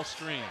side ball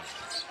stream.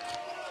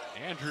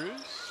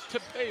 Andrews to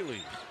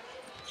Bailey.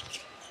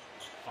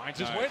 Finds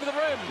his way to the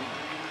rim.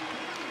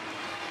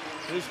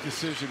 His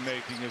decision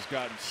making has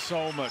gotten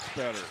so much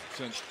better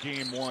since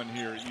game 1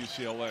 here at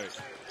UCLA.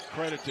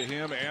 Credit to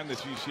him and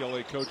this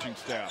UCLA coaching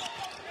staff.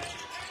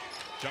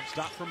 Jump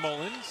stop for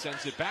Mullins,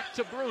 sends it back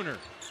to Bruner.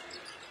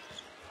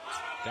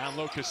 Down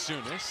low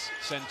Kasunis,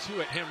 send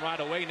 2 at him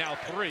right away, now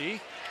 3.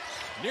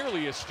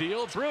 Nearly a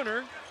steal,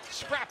 Bruner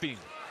scrapping.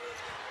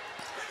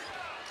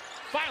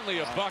 Finally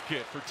a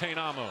bucket for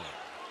Tainamo.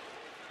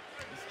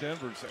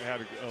 Denver's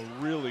had a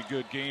really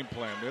good game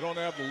plan. They don't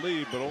have the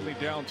lead, but only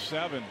down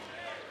 7.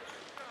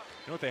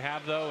 You know what they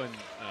have, though, and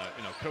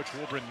you know, Coach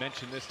Wilbren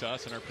mentioned this to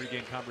us in our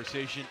pregame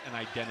conversation, an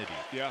identity.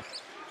 Yeah.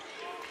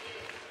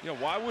 Yeah,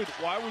 why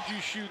would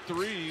you shoot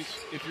threes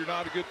if you're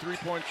not a good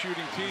three-point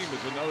shooting team?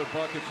 Is another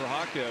bucket for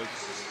Jaquez.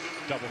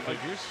 Double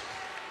figures.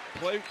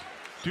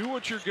 Do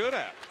what you're good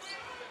at.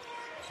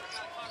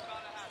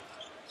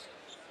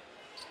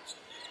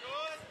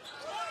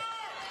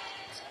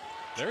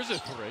 There's a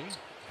three.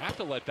 Have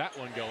to let that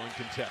one go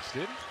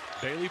uncontested.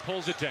 Bailey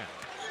pulls it down.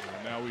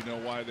 Well, now we know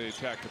why they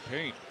attack the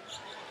paint.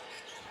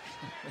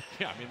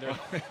 Yeah, I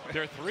mean,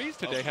 their threes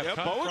today have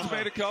come Bowen's from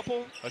made a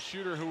couple. A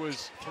shooter who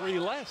was 3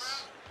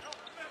 less.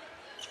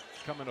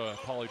 Coming to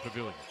Pauley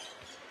Pavilion.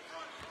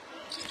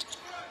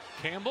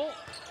 Campbell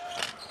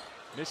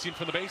missing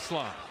from the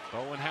baseline.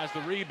 Bowen has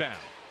the rebound.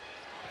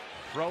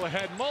 Throw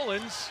ahead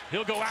Mullins.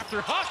 He'll go after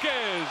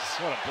Jaquez.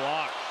 What a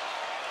block.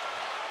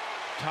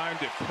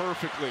 Timed it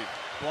perfectly.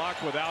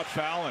 Block without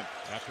fouling.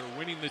 After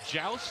winning the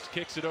joust,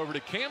 kicks it over to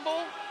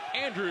Campbell.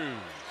 Andrews.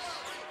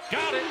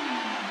 Got it.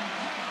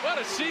 What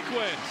a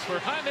sequence for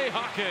Jaime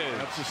Jaquez.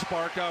 That's the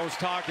spark I was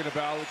talking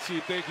about. Let's see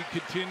if they can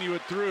continue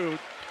it through.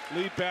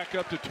 Lead back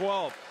up to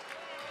 12.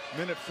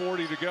 Minute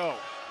 40 to go.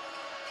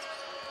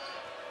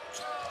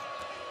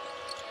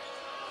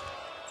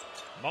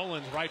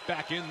 Mullins right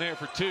back in there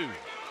for 2.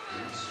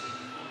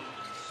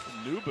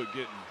 Nuba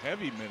getting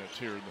heavy minutes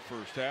here in the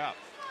first half.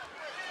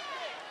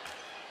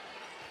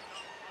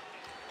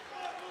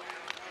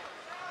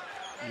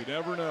 You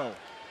never know,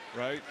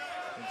 right?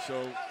 And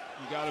so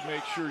you got to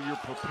make sure you're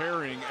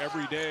preparing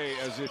every day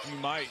as if you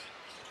might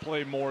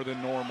play more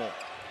than normal.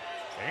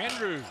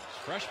 Andrews,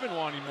 freshman,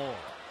 wanting more.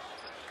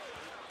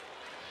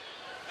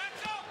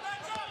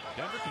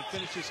 Denver can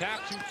finish this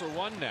half 2 for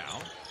 1 now.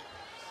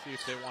 See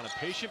if they want a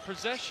patient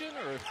possession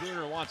or if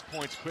Bruner wants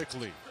points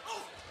quickly.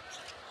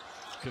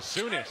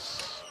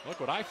 Kasunis, look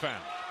what I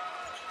found.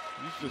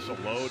 He's just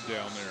a load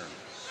down there.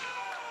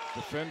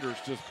 Defenders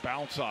just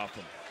bounce off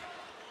him.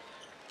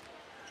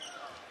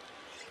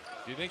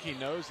 Do you think he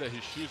knows that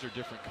his shoes are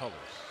different colors?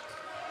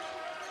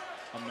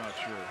 I'm not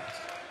sure.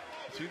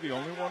 Is he the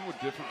only one with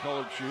different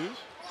colored shoes?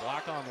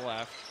 Black on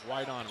left,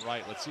 white on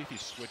right. Let's see if he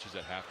switches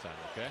at halftime,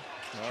 okay?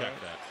 Let's check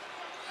that.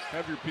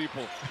 Have your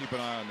people keep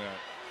an eye on that.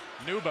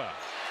 Nuba.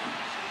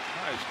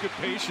 Nice, good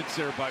patience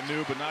there by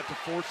Nuba not to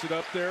force it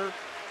up there.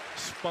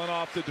 Spun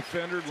off the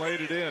defender and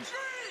laid it in.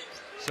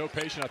 So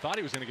patient, I thought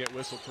he was going to get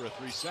whistled for a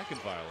 3-second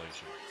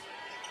violation.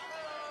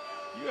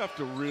 You have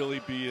to really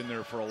be in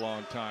there for a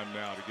long time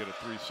now to get a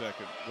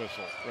 3-second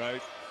whistle,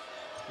 right?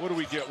 What do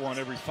we get, one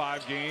every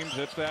 5 games,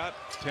 if that?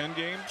 10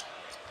 games?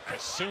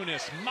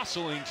 Kasunis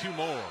muscling 2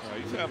 more.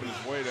 He's having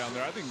his way down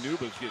there. I think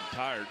Nuba's getting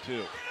tired,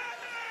 too.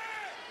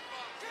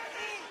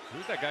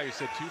 Who's that guy who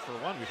said 2 for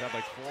 1? We've had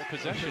like 4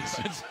 possessions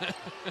since then.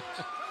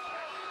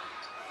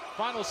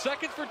 Final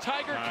second for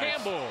Tiger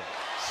Campbell.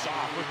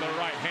 Soft with the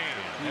right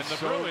hand. And the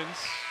Bruins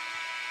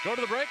go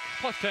to the break,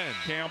 +10.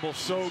 Campbell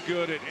so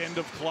good at end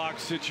of clock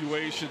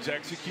situations.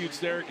 Executes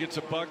there, gets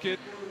a bucket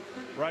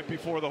right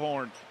before the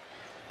horn.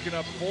 Picking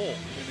up full,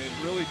 and it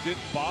really didn't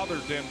bother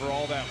Denver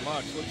all that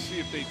much. Let's see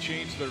if they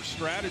change their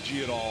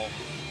strategy at all.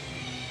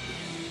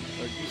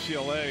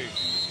 UCLA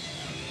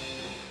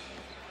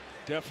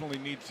definitely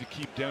needs to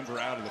keep Denver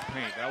out of the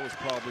paint. That was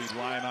probably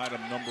line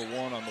item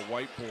 #1 on the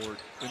whiteboard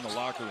in the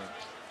locker room.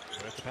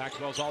 With the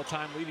Pac-12's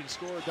all-time leading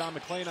scorer, Don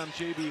McClain, I'm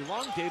JB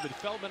Long. David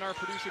Feldman, our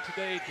producer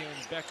today. Dan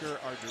Becker,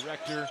 our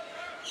director.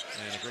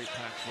 And a great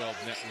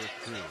Pac-12 network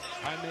crew.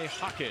 Jaime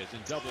Jaquez in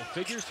double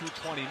figures through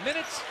 20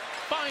 minutes.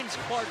 Finds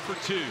Clark for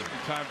 2. How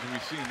many times have we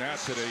seen that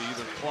today?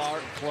 Either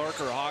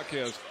Clark or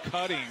Jaquez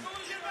cutting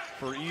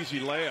for easy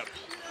layups.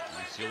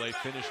 UCLA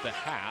finished the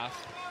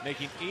half,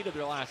 making 8 of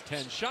their last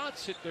 10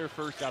 shots, hit their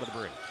first out of the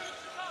break.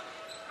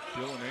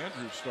 Dylan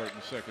Andrews starting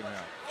the second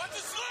half. What's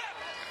the slip?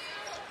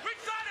 We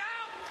got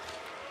out!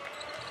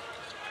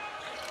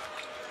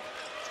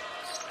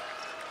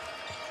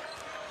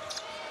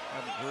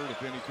 Haven't heard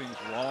if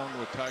anything's wrong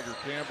with Tiger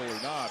Campbell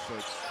or not,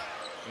 but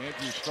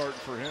Andrews starting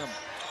for him.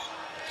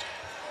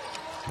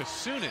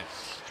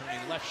 Kasunis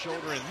turning left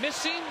shoulder and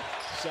missing.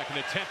 Second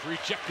attempt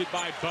rejected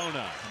by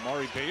Bona.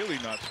 Amari Bailey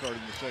not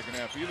starting the second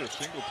half either.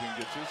 Singleton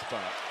gets his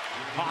spot.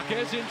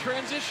 Jaquez in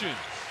transition.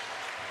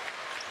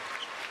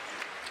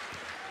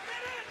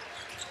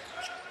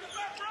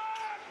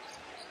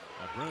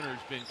 Now Bruner's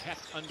been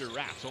kept under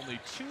wraps. Only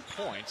 2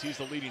 points. He's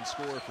the leading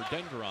scorer for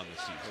Denver on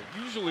the season.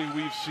 Usually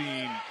we've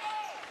seen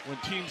when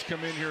teams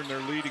come in here and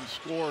their leading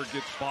scorer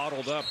gets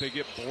bottled up, they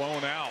get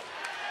blown out.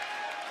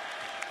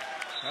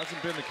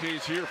 Hasn't been the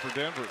case here for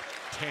Denver.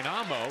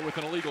 Tenamo with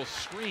an illegal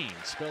screen,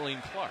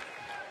 spilling Clark.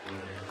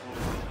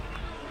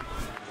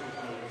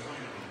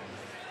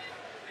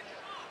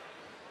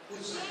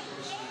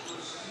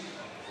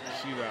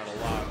 See that a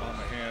lot on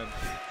the hand,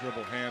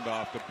 dribble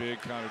handoff. The big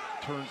kind of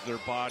turns their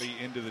body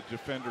into the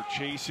defender,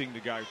 chasing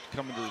the guy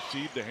coming to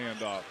receive the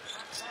handoff.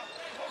 It's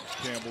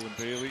Campbell and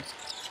Bailey.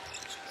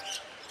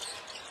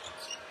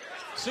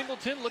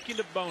 Singleton looking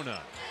to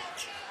Bona.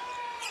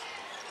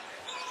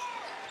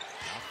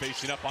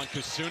 Facing up on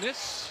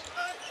Kasunis.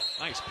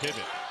 Nice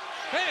pivot.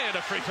 And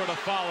a free throw to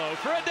follow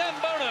for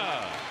Adem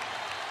Bona.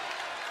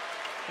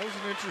 That was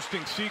an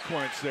interesting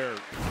sequence there.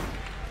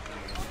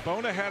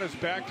 Bona had his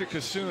back to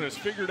Kasunas,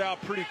 figured out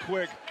pretty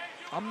quick,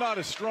 I'm not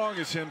as strong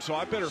as him, so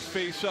I better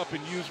face up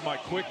and use my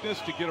quickness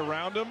to get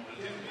around him.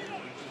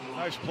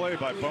 Nice play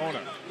by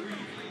Bona.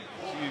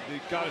 See,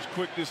 they got his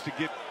quickness to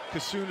get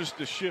Kasunas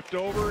to shift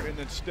over and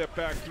then step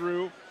back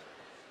through.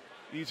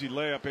 Easy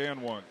layup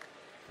and one.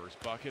 First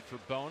bucket for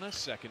Bona,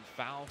 second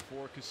foul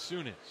for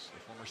Kasunas, the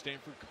former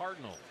Stanford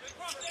Cardinal.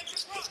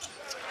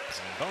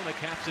 And Bona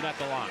caps it at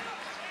the line.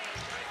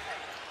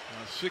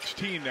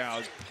 16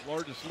 now,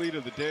 largest lead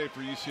of the day for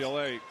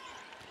UCLA.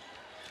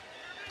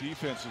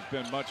 Defense has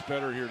been much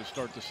better here to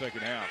start the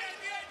second half.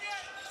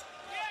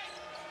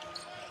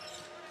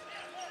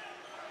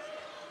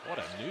 What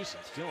a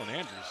nuisance Dylan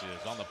Andrews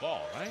is on the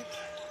ball, right?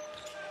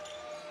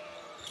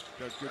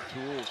 Got good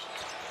tools.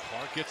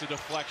 Clark gets a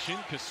deflection.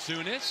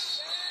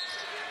 Kasunas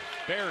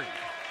buried.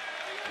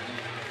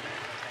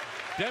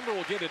 Denver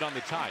will get it on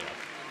the tie-up.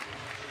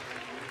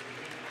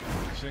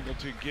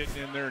 Singleton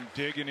getting in there and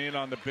digging in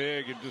on the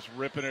big and just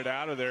ripping it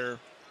out of there.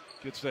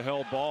 Gets the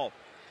held ball.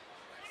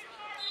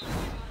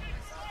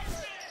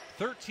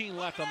 13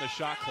 left on the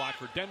shot clock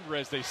for Denver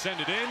as they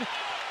send it in.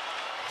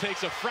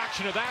 Takes a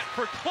fraction of that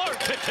for Clark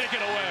to take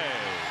it away.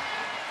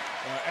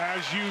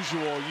 As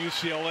usual,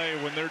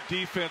 UCLA, when their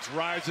defense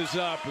rises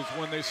up, is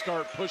when they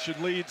start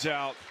pushing leads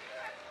out.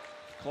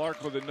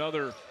 Clark with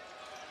another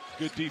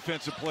good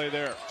defensive play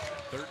there.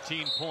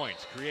 13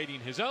 points, creating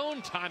his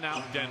own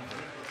timeout. Denver.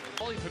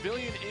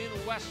 Pavilion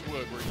in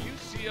Westwood, where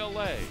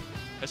UCLA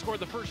has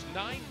scored the first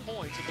 9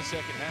 points of the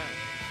second half.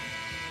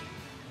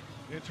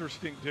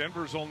 Interesting,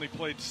 Denver's only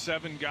played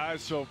 7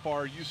 guys so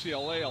far.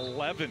 UCLA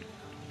 11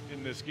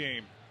 in this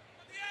game.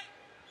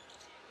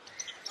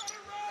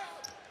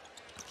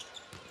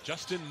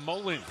 Justin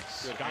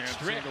Mullins got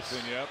stripped.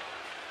 Yep.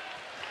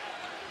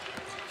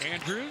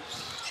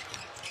 Andrews.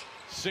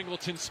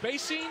 Singleton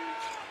spacing.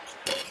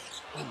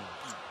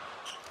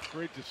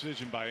 Great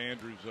decision by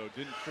Andrews, though.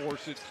 Didn't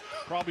force it.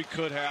 Probably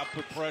could have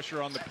put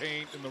pressure on the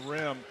paint and the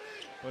rim,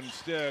 but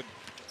instead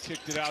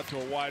kicked it out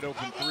to a wide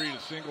open three to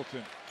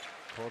Singleton.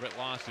 Corbett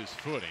lost his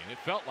footing. It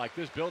felt like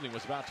this building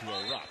was about to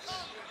erupt.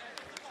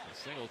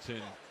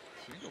 Singleton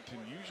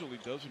usually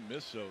doesn't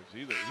miss those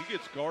either. He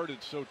gets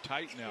guarded so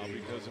tight now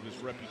because of his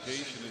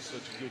reputation as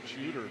such a good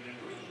shooter.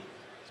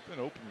 It's been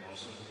open.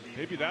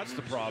 Maybe that's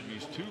the problem.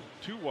 He's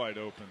too wide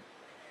open.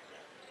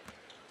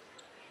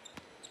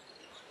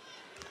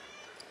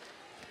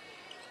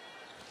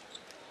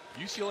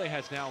 UCLA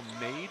has now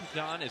made,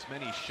 Don, as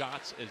many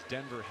shots as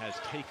Denver has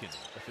taken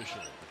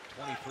officially,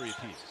 23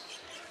 apiece.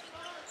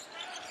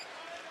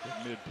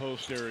 The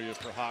mid-post area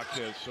for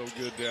Jaquez, so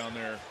good down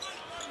there.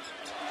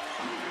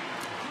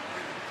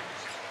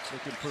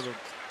 Looking for the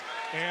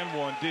and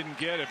one, didn't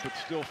get it, but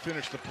still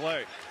finished the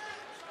play.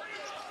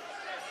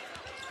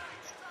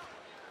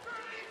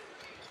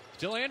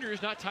 Still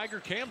Andrews, not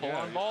Tiger Campbell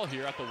on ball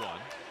here at the one.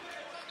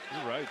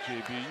 You're right,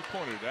 JB. You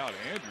pointed it out,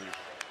 Andrews.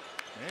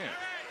 Man.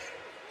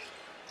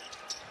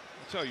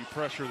 That's how you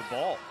pressure the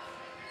ball.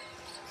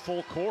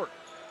 Full court.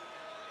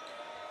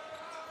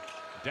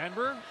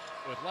 Denver,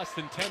 with less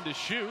than 10 to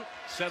shoot,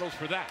 settles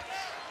for that.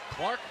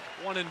 Clark,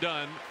 one and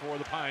done for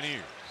the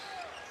Pioneers.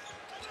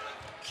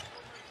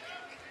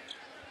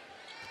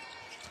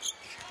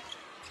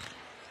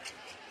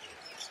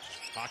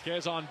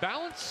 Jaquez on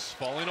balance,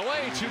 falling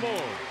away, 2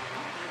 more.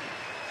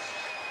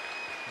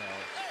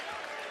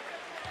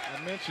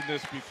 I mentioned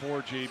this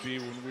before, JB,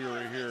 when we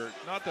were here.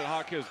 Not that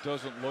Jaquez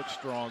doesn't look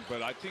strong,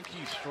 but I think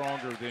he's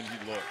stronger than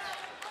he looks.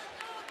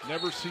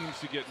 Never seems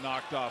to get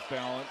knocked off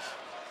balance.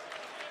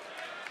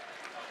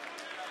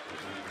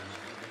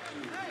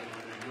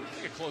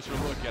 Take a closer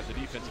look at the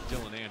defense of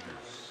Dylan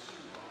Andrews.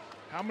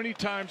 How many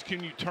times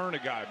can you turn a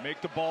guy?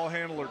 Make the ball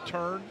handler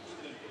turn?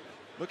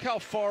 Look how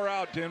far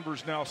out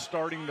Denver's now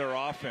starting their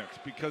offense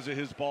because of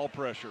his ball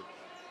pressure.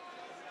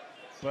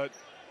 But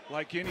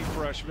like any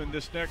freshman,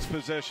 this next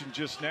possession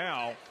just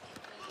now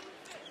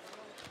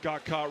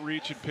got caught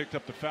reaching, picked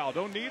up the foul.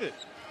 Don't need it.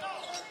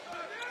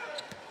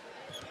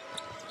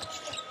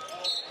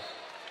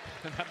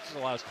 And that just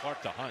allows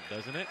Clark to hunt,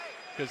 doesn't it?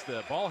 Because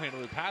the ball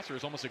handler, the passer,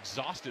 is almost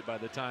exhausted by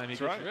the time he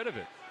gets rid of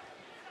it.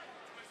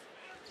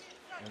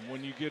 And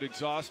when you get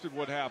exhausted,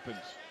 what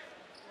happens?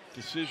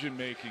 Decision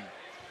making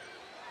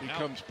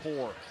becomes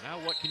poor. Now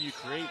what can you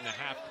create in a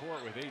half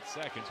court with 8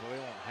 seconds? Well, they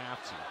won't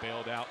have to.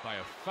 Bailed out by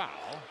a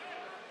foul.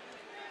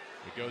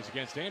 It goes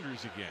against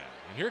Andrews again.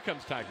 And here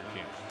comes Tiger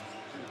Campbell.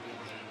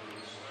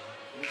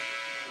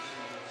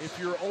 If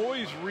you're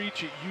always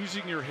reaching,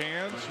 using your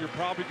hands, you're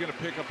probably going to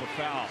pick up a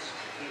foul.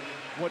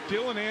 What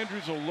Dylan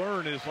Andrews will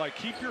learn is, like,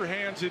 keep your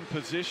hands in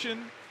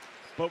position,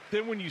 but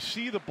then when you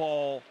see the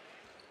ball,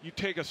 you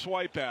take a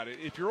swipe at it.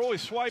 If you're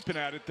always swiping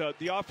at it,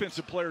 the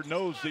offensive player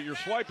knows that you're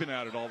swiping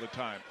at it all the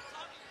time.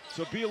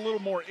 So be a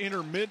little more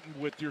intermittent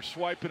with your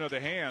swiping of the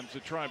hands to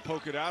try and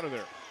poke it out of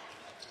there.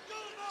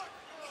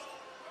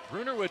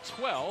 Bruner with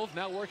 12,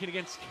 now working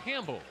against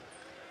Campbell.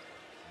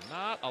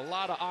 Not a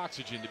lot of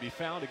oxygen to be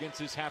found against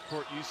this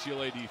half-court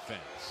UCLA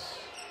defense.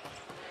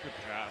 Good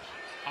pass.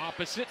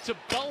 Opposite to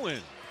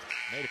Bowen.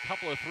 Made a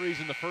couple of threes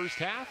in the first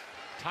half.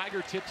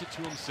 Tiger tips it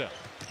to himself.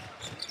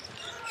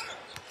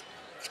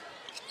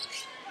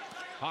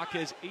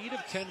 Hawkes 8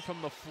 of 10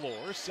 from the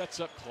floor,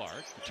 sets up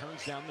Clark,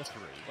 turns down the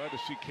 3. Glad to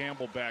see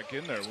Campbell back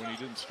in there when he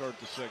didn't start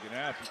the second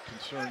half. He's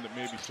concerned that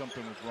maybe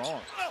something was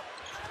wrong.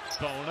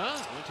 Bona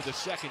went to the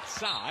second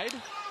side,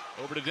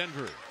 over to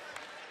Denver.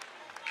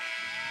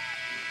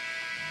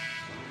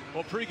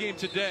 Well, pregame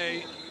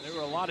today, there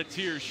were a lot of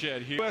tears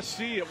shed here.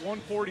 USC at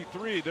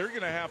 143, they're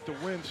going to have to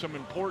win some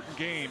important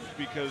games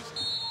because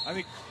I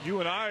think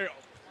you and I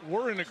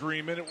were in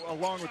agreement,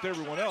 along with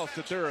everyone else,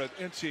 that they're an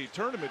NCAA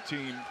tournament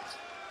team.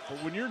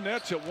 But when your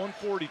Nets at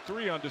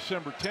 143 on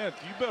December 10th,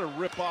 you better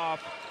rip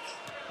off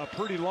a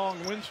pretty long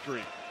win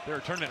streak. They're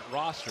a tournament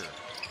roster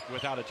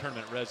without a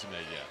tournament resume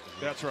yet.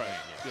 That's right.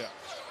 Yeah.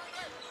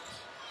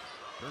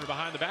 Turner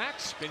behind the back,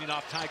 spinning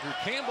off Tiger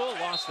Campbell,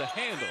 lost the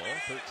handle.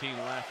 13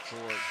 left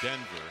for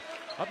Denver.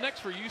 Up next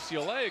for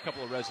UCLA, a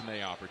couple of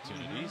resume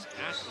opportunities.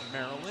 At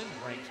Maryland,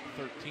 ranked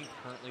 13th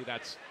currently.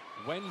 That's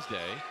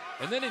Wednesday.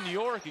 And then in New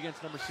York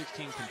against number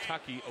 16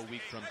 Kentucky a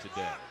week from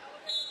today.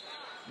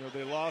 You know,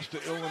 they lost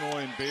to Illinois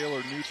and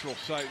Baylor, neutral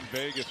site in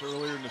Vegas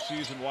earlier in the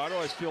season. Why do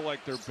I feel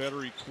like they're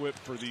better equipped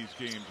for these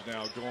games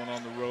now, going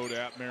on the road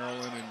at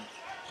Maryland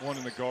and one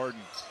in the Garden?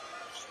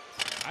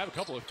 I have a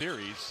couple of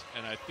theories,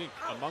 and I think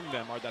among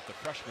them are that the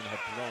freshmen have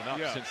grown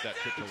up since that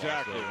trip to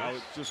Las Vegas. I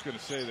was just going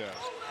to say that.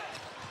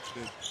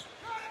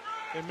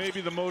 And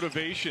maybe the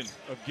motivation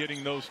of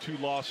getting those 2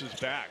 losses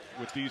back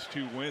with these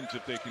 2 wins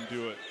if they can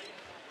do it.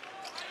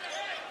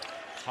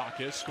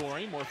 Hawkes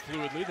scoring more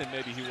fluidly than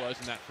maybe he was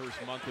in that first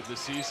month of the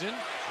season.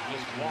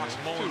 Just walks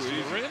Mullins to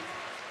the rim.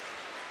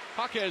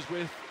 Hawkes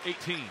with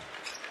 18.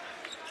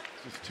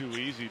 Just too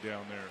easy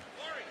down there.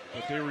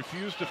 But they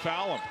refuse to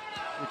foul him,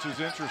 which is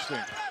interesting.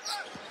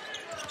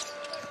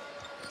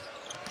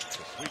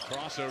 Sweet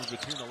crossover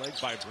between the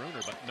legs by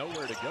Bruner, but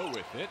nowhere to go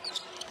with it.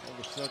 All of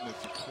a sudden,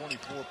 it's a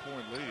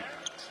 24-point lead.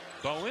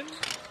 Bowen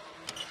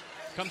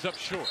comes up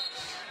short.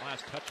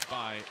 Last touch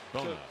by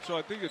Bona. So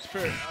I think it's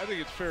fair. I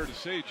think it's fair to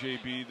say,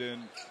 JB,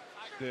 then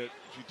that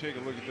if you take a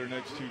look at their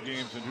next 2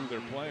 games and who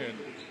they're playing,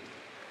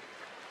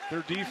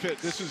 their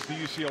defense. This is the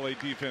UCLA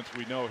defense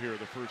we know here.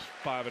 The first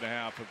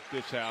 5.5 of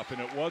this half, and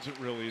it wasn't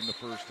really in the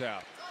first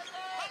half.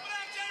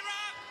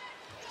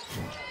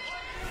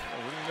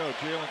 What do you know?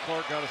 Jalen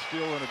Clark got a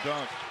steal and a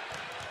dunk.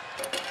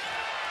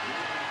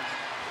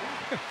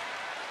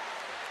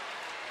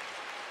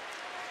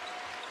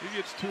 He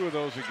gets 2 of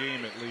those a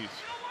game at least.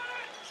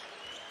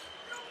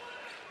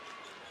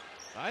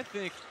 I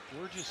think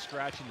we're just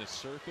scratching the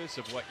surface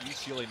of what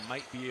UCLA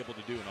might be able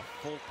to do in a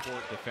full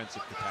court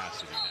defensive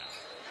capacity now.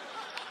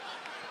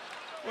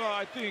 Well,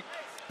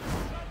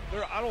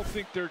 I don't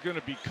think they're going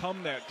to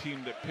become that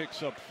team that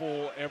picks up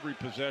full every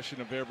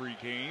possession of every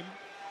game.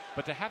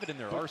 But to have it in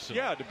their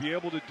arsenal. Yeah, to be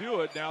able to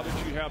do it now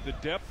that you have the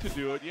depth to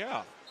do it,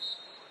 yeah.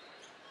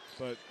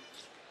 But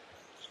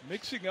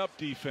mixing up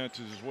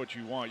defenses is what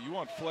you want. You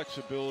want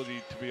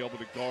flexibility to be able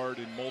to guard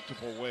in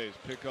multiple ways.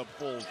 Pick up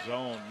full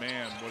zone,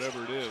 man,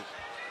 whatever it is.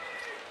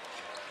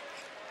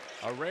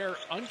 A rare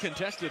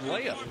uncontested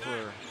layup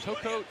for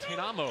Toko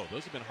Tenamo.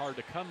 Those have been hard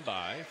to come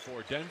by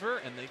for Denver,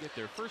 and they get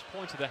their first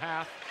points of the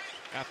half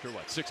after,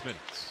 6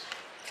 minutes?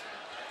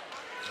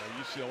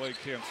 UCLA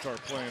can't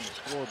start playing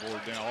the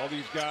scoreboard now. All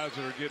these guys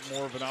that are getting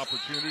more of an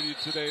opportunity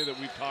today that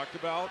we've talked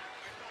about.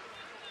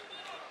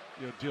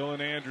 You know, Dylan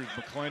Andrews,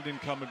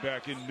 McClendon coming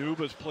back in.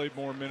 Nuba's played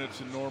more minutes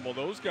than normal.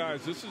 Those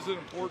guys, this is an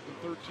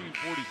important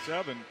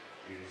 13:47.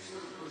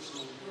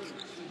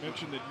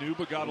 Mentioned that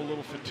Nuba got a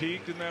little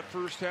fatigued in that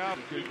first half.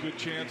 Good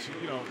chance,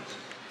 you know.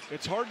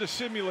 It's hard to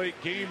simulate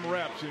game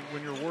reps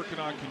when you're working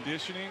on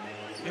conditioning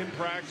in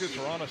practice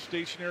or on a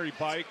stationary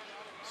bike.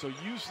 So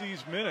use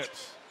these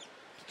minutes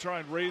to try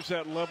and raise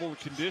that level of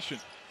condition.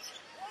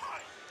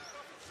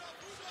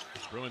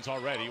 Bruins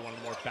already one of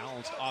the more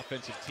balanced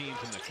offensive teams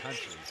in the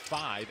country.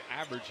 5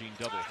 averaging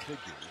double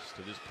figures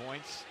to this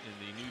point in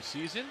the new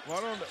season. Why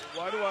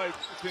do I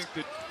think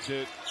that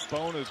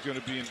Bona is going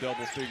to be in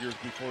double figures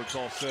before it's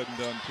all said and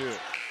done too?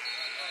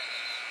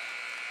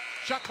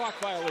 Shot clock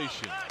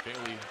violation.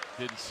 Bailey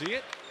didn't see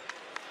it.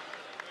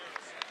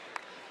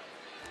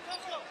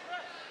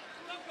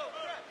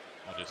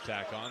 I'll just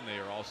tack on, they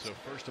are also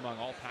first among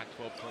all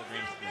Pac-12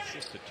 programs in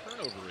assist to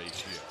turnover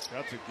ratio.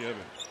 That's a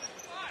given.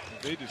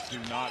 They just do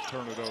not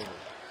turn it over.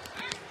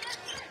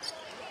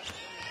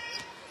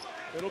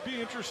 It'll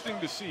be interesting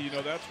to see. You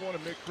know, that's one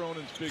of Mick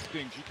Cronin's big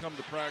things. You come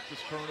to practice,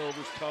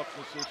 turnovers,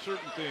 toughness. There's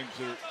certain things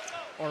that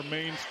are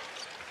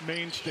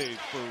mainstays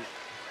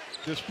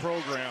for this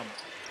program.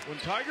 When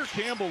Tiger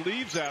Campbell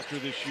leaves after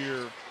this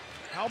year,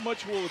 how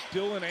much will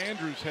Dylan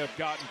Andrews have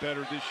gotten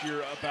better this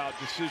year about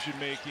decision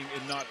making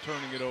and not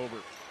turning it over?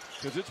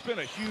 Because it's been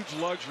a huge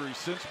luxury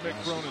since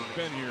Mick Cronin's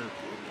been here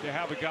to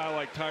have a guy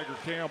like Tiger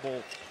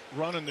Campbell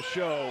running the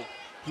show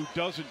who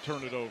doesn't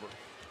turn it over.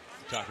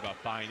 Talk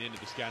about buying into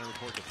the scouting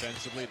report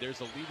defensively.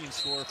 There's a leading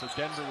scorer for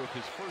Denver with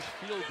his first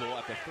field goal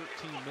at the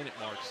 13-minute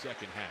mark,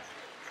 second half.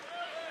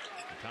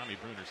 Tommy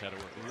Bruner's had to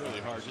work really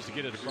hard just to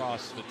get it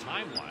across the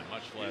timeline,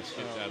 much less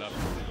get that up to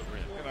the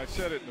rim. And I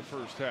said it in the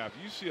first half.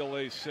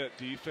 UCLA set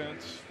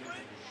defense.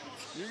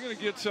 You're going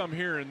to get some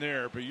here and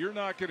there, but you're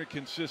not going to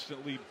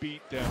consistently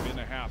beat them in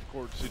a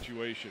half-court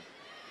situation.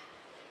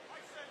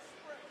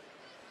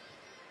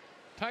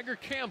 Tiger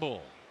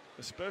Campbell.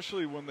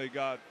 Especially when they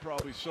got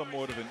probably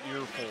somewhat of an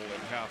earful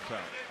at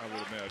halftime, I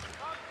would imagine.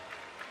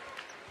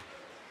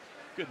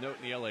 Good note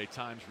in the LA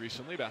Times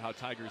recently about how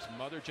Tiger's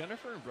mother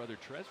Jennifer and brother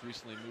Trez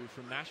recently moved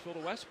from Nashville to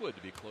Westwood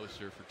to be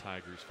closer for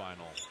Tiger's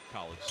final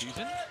college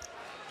season.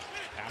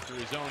 After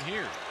his own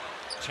here,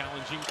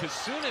 challenging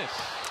Kasunis.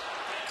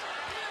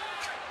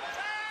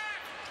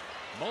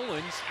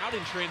 Mullins out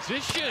in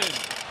transition.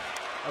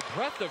 A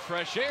breath of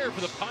fresh air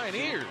for the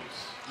Pioneers.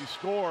 You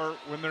score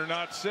when they're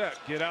not set.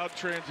 Get out,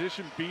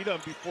 transition, beat them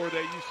before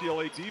that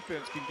UCLA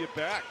defense can get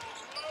back.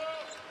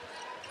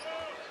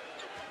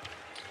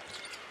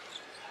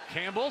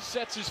 Campbell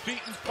sets his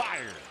feet and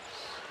fires.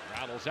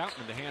 Rattles out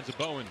in the hands of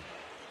Bowen.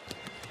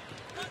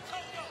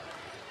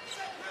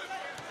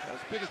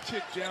 That's been a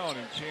tick down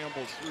in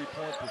Campbell's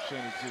three-point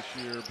percentage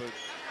this year, but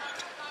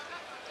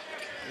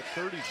at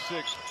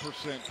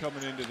 36%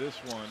 coming into this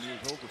one. He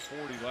was over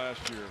 40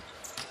 last year.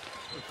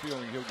 I have a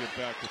feeling he'll get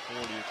back to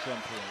 40 at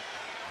some point.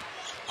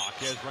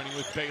 Jaquez running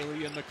with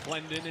Bailey and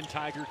McClendon and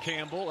Tiger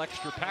Campbell.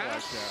 Extra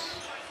pass.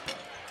 Like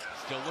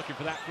Still looking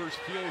for that first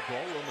field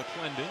goal. Will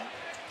McClendon.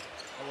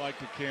 I like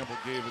that Campbell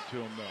gave it to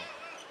him,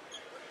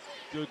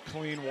 though. Good,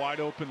 clean, wide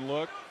open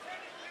look.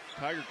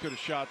 Tiger could have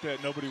shot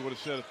that. Nobody would have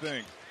said a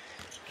thing.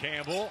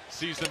 Campbell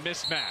sees the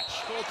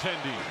mismatch.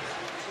 Goaltending.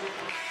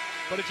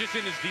 But it's just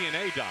in his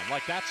DNA, Don.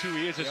 Like, that's who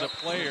he is as a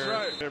player.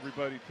 That's right,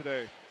 everybody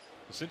today.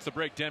 Since the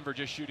break, Denver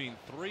just shooting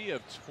 3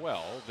 of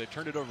 12. They've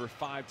turned it over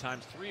 5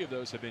 times. 3 of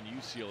those have been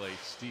UCLA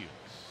steals.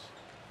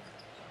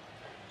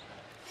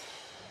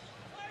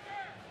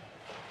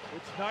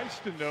 It's nice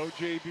to know,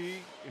 JB,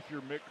 if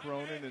you're Mick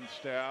Cronin and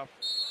staff,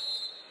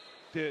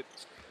 that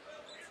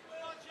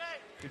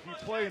if you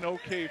play an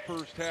okay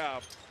first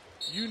half,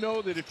 you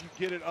know that if you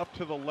get it up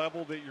to the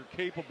level that you're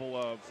capable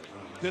of,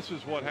 this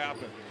is what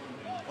happened.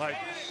 Like,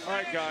 all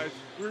right, guys,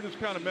 we're just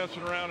kind of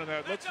messing around in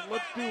that. Let's do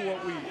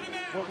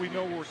what we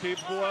know we're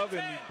capable of,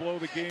 and you blow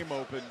the game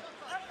open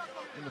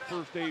in the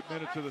first 8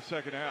 minutes of the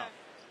second half.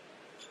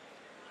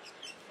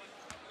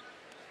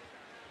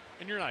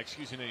 And you're not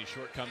excusing any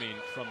shortcoming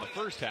from the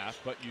first half,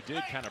 but you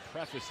did kind of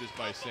preface this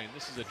by saying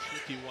this is a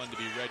tricky one to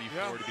be ready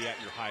for, to be at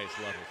your highest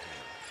level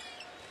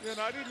for. Yeah, and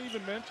I didn't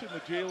even mention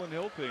the Jalen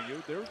Hill thing.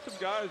 There were some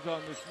guys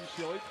on this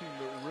UCLA team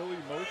that were really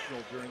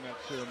emotional during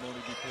that ceremony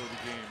before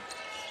the game.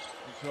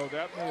 And so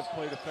that may have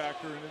played a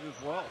factor in it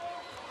as well.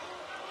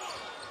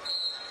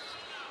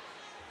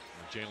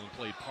 Jalen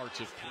played parts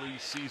of 3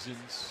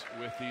 seasons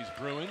with these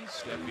Bruins,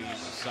 stepping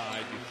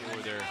aside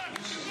before their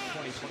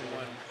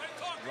 2021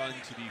 run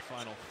to the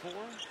Final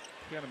Four.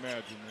 Can't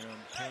imagine, man.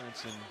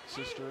 Parents and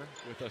sister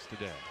with us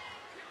today.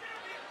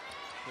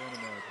 Can't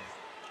imagine.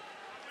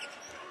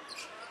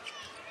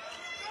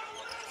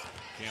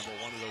 Campbell,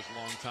 one of those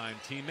longtime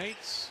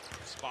teammates.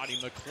 Spotty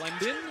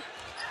McClendon.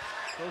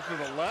 Goes to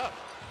the left.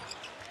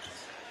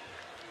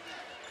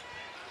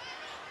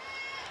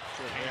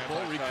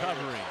 Campbell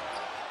recovering.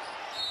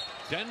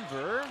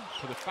 Denver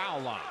to the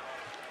foul line.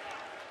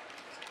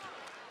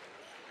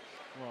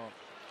 Well,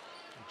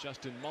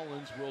 Justin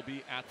Mullins will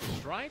be at the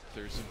stripe.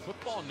 There's some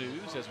football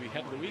news as we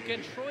head to the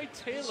weekend. Troy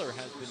Taylor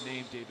has been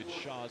named David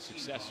Shaw's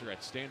successor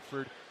at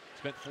Stanford.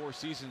 Spent 4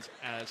 seasons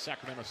as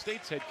Sacramento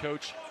State's head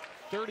coach.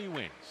 30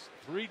 wins.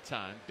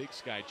 3-time Big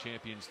Sky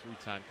champions.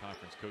 3-time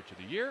Conference Coach of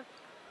the Year.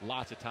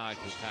 Lots of ties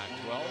to the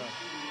Pac-12.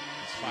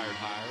 Inspired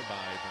hire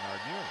by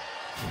Bernard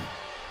Muir.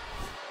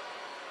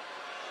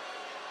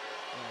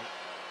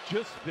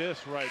 just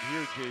this right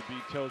here,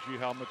 JB, tells you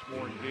how much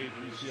more engaged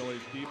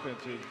UCLA's defense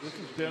is. This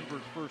is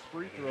Denver's first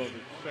free throw of the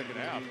second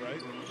half,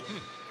 right?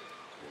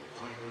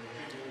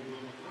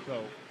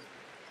 So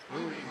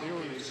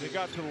they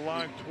got to the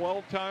line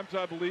 12 times,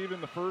 I believe, in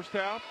the first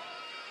half.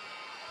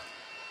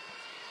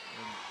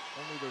 And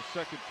only their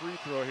second free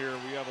throw here.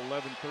 We have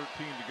 11-13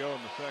 to go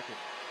in the second.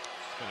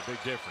 It's been a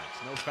big difference.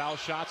 No foul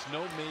shots,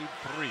 no made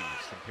threes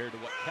compared to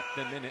what kept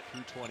them in it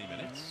through 20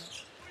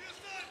 minutes.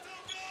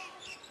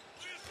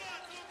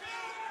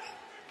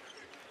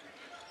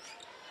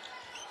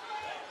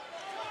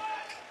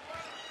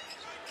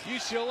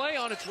 UCLA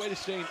on its way to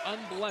staying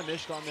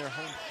unblemished on their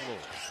home floor.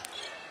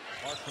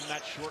 Clark from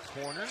that short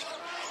corner.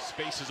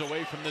 Spaces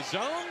away from the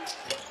zone.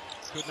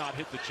 Could not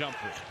hit the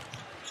jumper.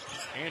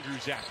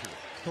 Andrews after it.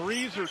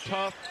 Threes are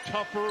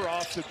tougher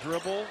off the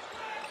dribble.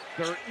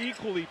 They're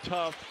equally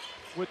tough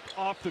with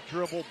off the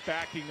dribble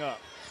backing up.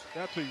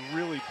 That's a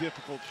really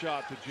difficult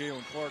shot to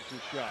Jalen Clark's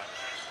shot.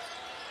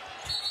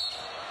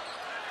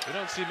 We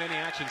don't see many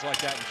actions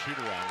like that in shoot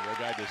around where a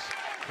guy just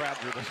crowd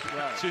dribbles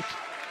a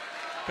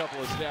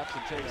couple of steps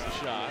and takes the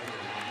shot.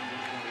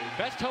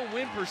 Best home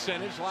win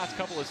percentage last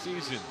couple of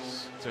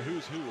seasons. It's a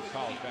who's who of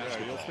college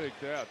basketball. Yeah, you'll take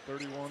that.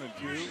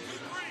 31-2.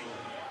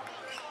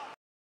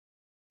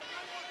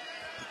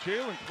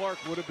 Jalen Clark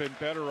would have been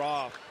better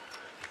off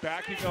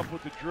backing up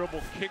with the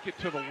dribble, kick it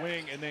to the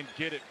wing, and then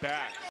get it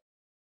back.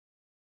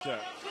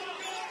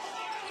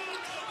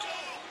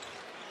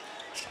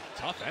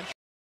 Tough entry.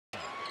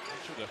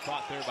 Should have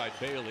fought there by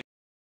Bailey.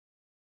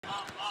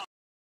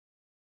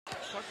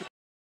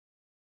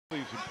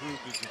 Please improve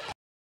his it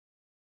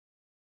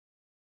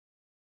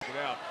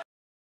out.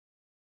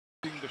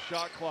 The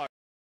shot clock.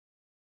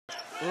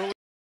 Early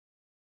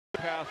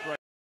pass right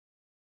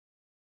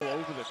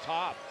over the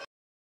top.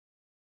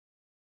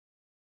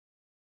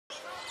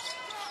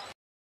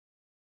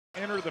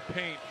 Enter the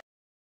paint.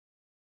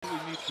 Really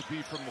needs to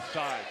be from the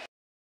side.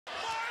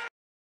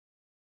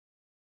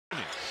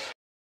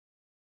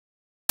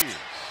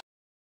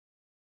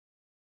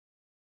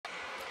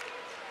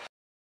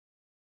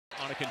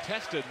 On a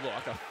contested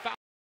look, a foul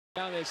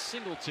down as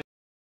Singleton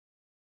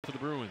for the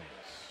Bruins.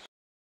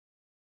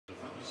 That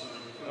was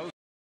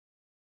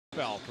a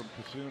foul from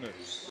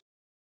Kasunas.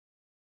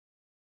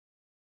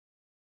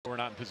 We're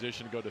not in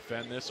position to go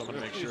defend this, so I'm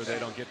going to make sure they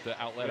don't get the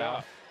outlet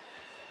out.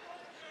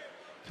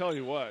 Tell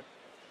you what,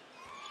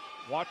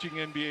 watching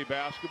NBA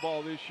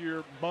basketball this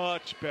year,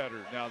 much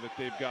better now that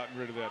they've gotten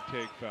rid of that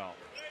take foul.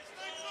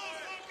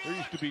 There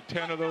used to be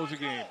 10 of those a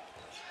game.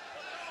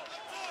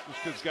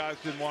 Just because guys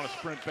didn't want to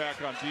sprint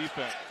back on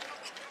defense.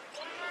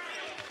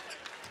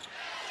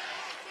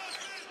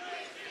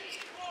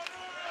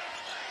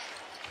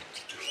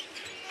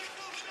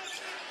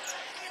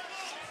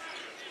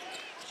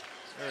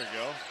 There you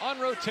go. On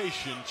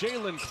rotation,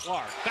 Jalen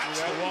Clark. That's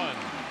the one.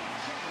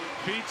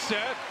 Feet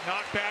set,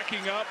 not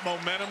backing up,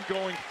 momentum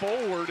going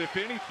forward, if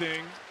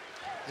anything,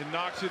 and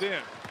knocks it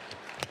in.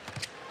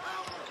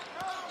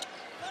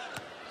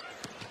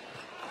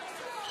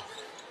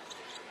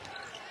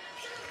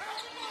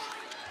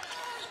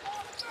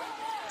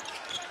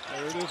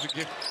 There it is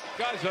again.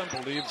 Guy's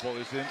unbelievable,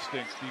 his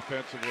instincts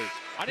defensively.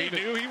 He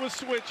knew he was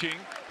switching.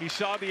 He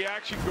saw the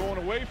action going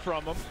away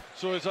from him.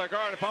 So he's like, all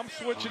right, if I'm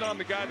switching on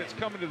the guy that's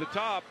coming to the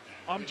top,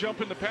 I'm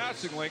jumping the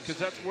passing lane because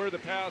that's where the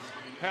pass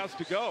has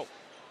to go.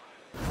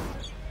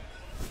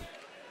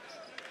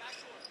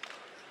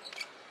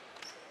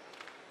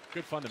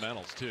 Good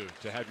fundamentals, too,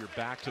 to have your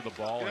back to the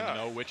ball and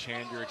know which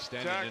hand you're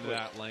extending into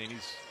that lane.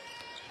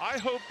 I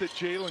hope that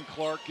Jalen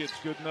Clark gets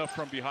good enough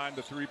from behind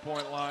the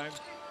three-point line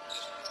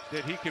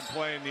that he can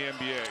play in the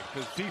NBA,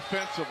 because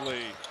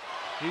defensively,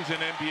 he's an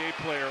NBA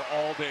player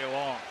all day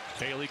long.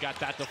 Bailey got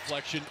that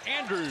deflection.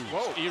 Andrews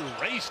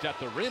erased at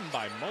the rim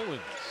by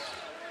Mullins.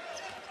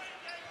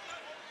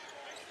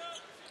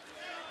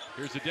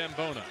 Here's a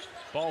Dembona.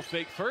 Ball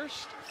fake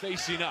first,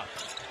 facing up.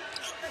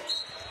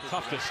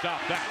 Tough to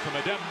stop that from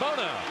a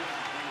Dembona.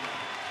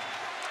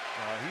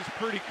 He's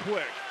pretty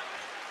quick,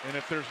 and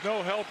if there's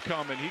no help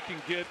coming, he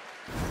can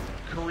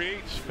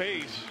create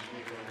space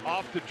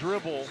off the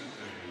dribble.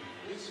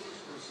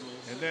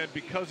 And then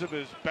because of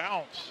his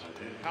bounce,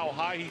 how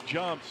high he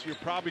jumps, you're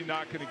probably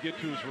not going to get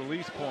to his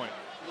release point.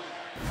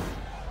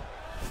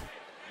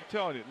 I'm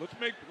telling you, let's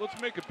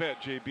make a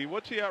bet, JB.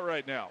 What's he at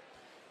right now?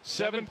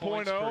 7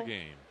 points per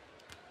game.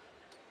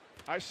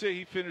 I say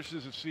he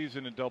finishes the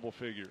season in double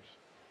figures.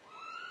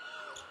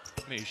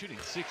 I mean, he's shooting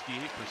 68%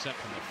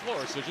 from the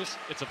floor, so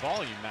it's a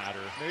volume matter,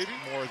 maybe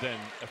more than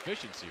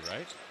efficiency,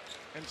 right?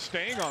 And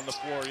staying on the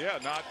floor, yeah,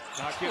 not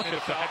getting into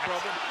foul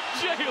trouble.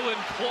 Jalen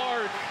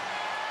Clark.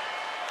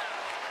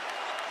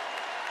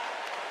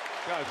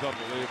 Guy's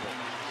unbelievable.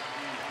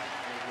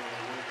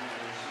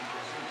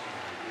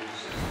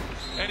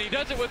 And he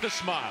does it with a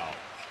smile.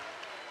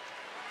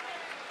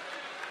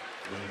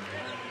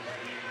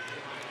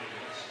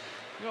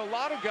 You know, a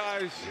lot of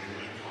guys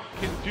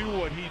can do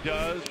what he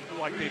does,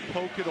 like they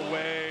poke it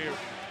away.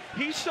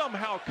 He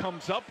somehow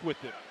comes up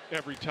with it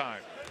every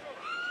time.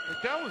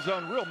 Like, that was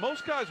unreal.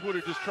 Most guys would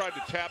have just tried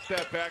to tap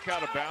that back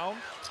out of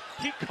bounds.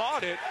 He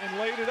caught it and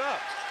laid it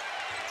up.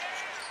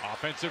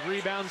 Offensive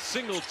rebound,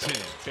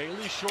 Singleton.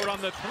 Bailey short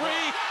on the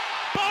three.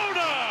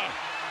 Bona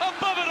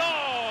above it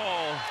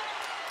all.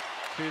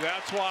 See,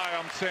 that's why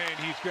I'm saying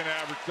he's going to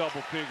average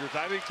double figures.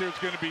 I think there's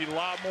going to be a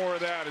lot more of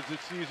that as the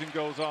season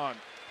goes on.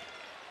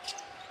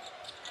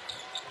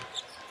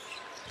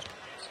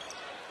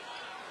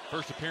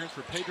 First appearance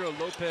for Pedro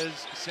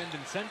Lopez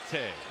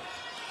Sendencente.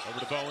 Over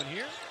to Bowen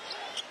here.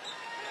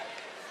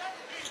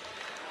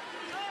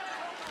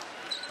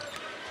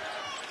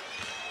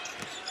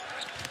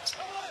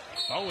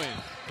 Bowen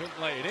couldn't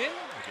lay it in.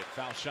 We get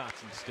foul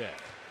shots instead.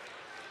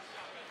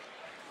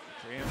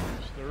 It's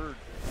Andrews' third.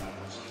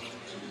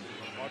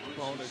 Watch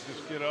Bowen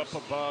just get up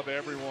above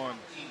everyone.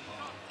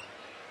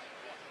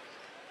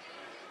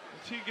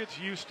 Once he gets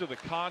used to the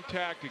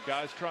contact and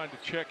guys trying to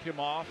check him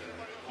off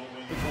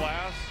the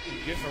glass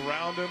and getting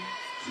around him.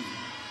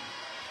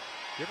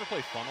 You ever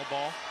play funnel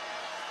ball?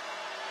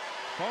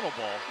 Funnel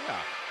ball?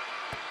 Yeah.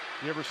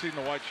 You ever seen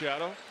The White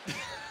Shadow?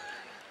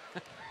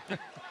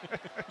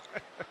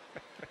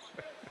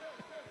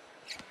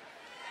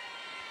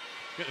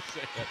 Gonna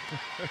say that.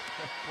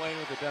 Playing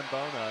with the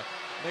Dembona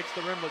makes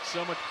the rim look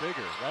so much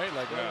bigger, right?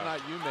 Like whether or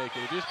not you make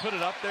it, if you just put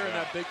it up there in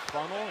that big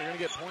funnel, you're gonna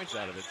get points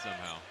out of it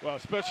somehow. Well,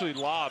 especially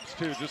lobs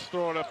too. Just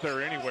throw it up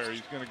there anywhere,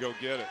 he's gonna go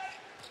get it.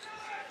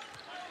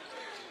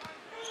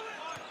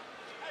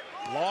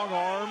 Long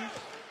arms,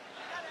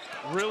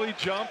 really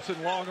jumps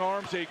and long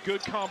arms, a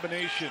good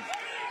combination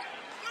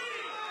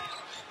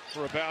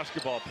for a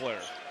basketball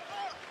player.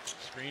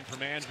 Screen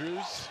from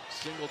Andrews.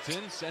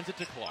 Singleton sends it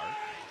to Clark.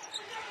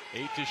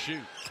 8 to shoot.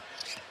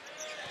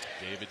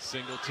 David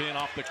Singleton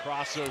off the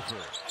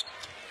crossover.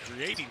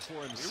 Creating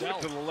for himself. He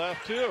went to the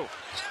left too.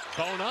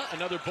 Bona,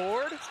 another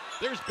board.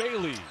 There's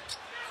Bailey.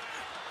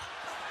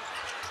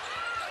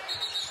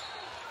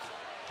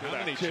 Good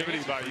activity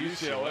by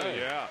UCLA,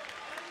 yeah.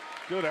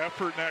 Good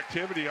effort and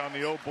activity on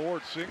the old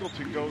board.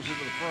 Singleton goes into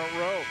the front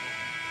row.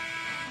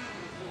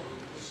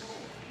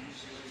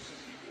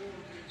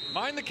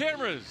 Mind the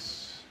cameras.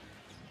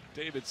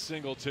 David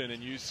Singleton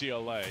and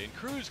UCLA in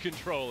cruise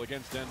control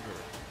against Denver.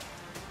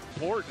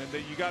 Important, and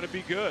that you got to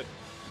be good.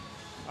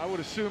 I would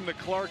assume that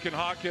Clark and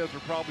Jaquez are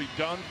probably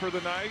done for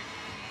the night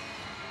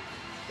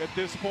at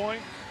this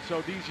point.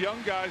 So these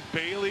young guys,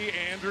 Bailey,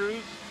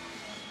 Andrews,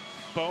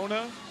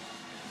 Bona,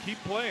 keep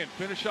playing.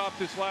 Finish off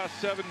this last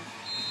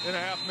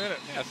 7.5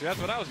 minutes. Yeah, see, that's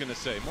what I was going to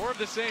say. More of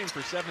the same for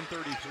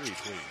 7:33,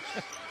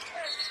 please.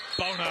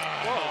 Bona.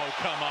 Oh,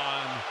 come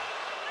on.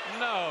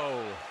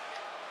 No.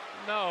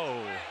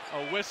 No.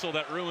 A whistle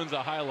that ruins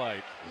a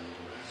highlight.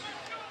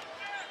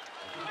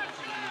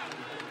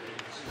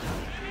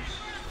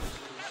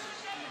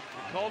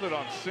 They called it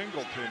on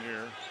Singleton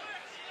here.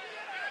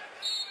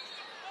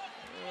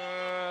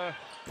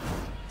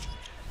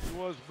 He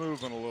was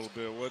moving a little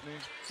bit, wasn't he?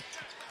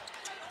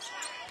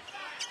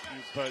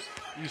 But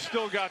you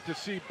still got to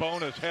see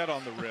Bona's head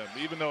on the rim,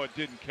 even though it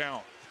didn't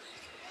count.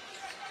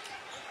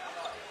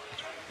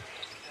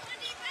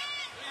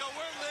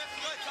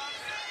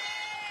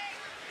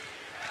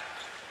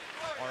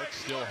 Clark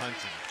still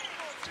hunting.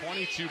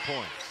 22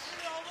 points.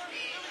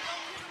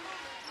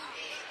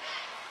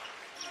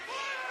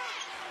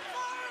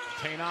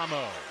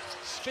 Tainamo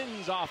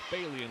spins off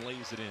Bailey and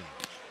lays it in.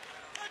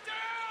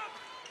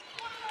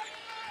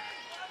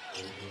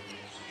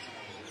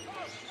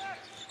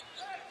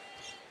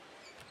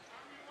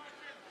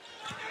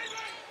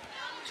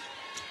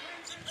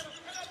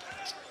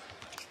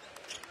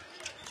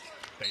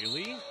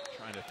 Bailey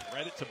trying to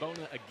thread it to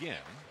Bona again.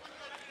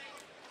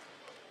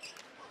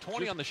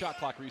 20 on the shot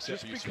clock reset.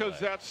 Just because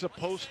that's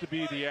supposed to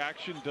be the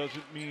action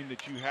doesn't mean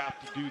that you have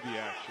to do the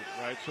action,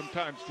 right?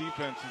 Sometimes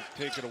defenses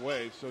take it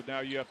away, so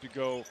now you have to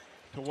go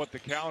to what the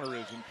counter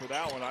is. And for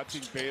that one, I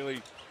think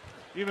Bailey,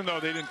 even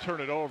though they didn't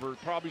turn it over,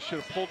 probably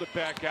should have pulled it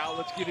back out.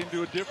 Let's get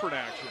into a different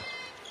action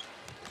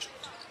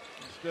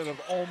instead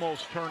of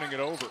almost turning it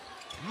over.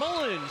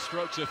 Mullen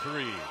strokes a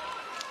three.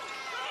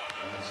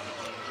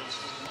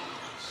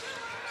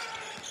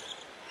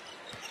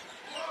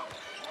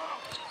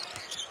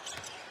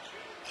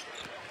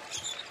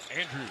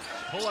 Andrews,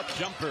 pull-up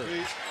jumper.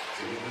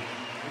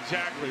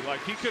 Exactly.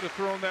 Like he could have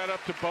thrown that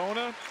up to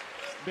Bona.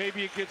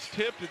 Maybe it gets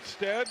tipped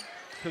instead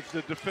because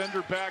the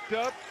defender backed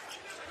up.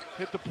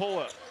 Hit the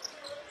pull-up.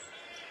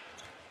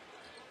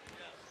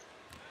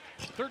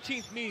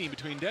 13th meeting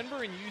between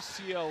Denver and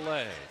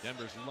UCLA.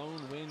 Denver's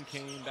lone win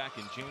came back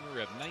in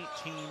January of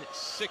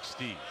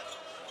 1960.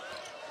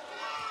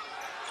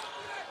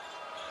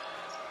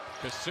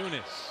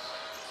 Kasunis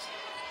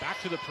back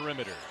to the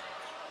perimeter.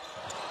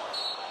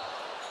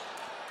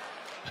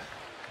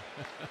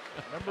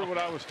 Remember what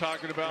I was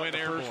talking about in the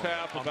first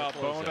half about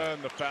Bona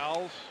and the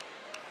fouls?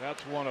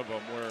 That's one of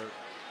them where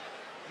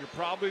you're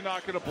probably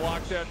not going to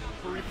block that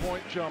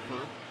three-point jumper.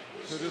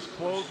 So just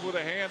close with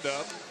a hand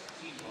up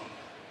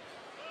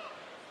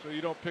so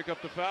you don't pick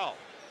up the foul.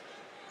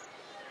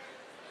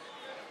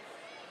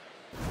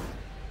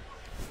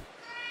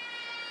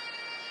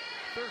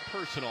 Third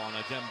personal on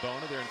Adem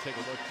Bona there, and take a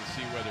look to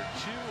see whether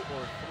 2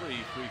 or 3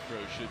 free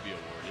throws should be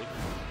awarded.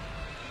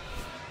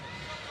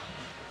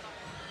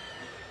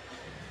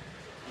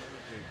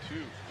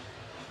 Two.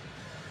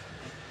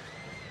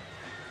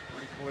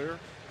 Pretty clear.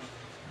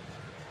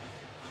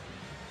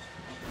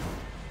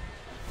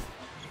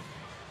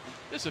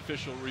 This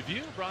official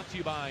review brought to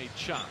you by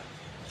Chime.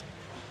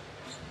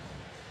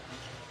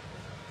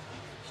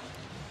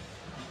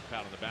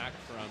 Pat on the back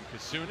from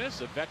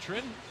Kasunis, a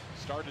veteran,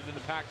 started in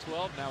the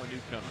Pac-12, now a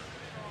newcomer.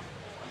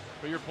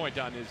 But your point,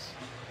 Don, is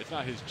it's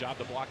not his job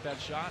to block that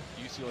shot.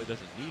 UCLA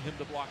doesn't need him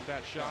to block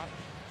that shot.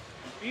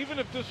 Even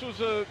if this was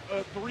a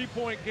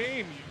three-point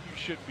game, you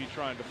shouldn't be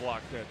trying to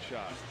block that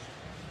shot.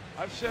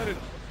 I've said it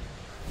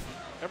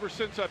ever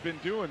since I've been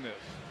doing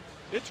this.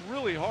 It's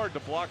really hard to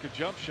block a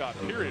jump shot,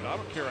 period. I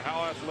don't care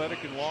how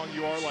athletic and long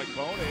you are like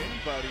Bona,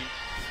 anybody.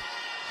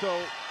 So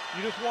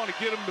you just want to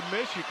get them to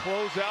miss. You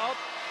close out,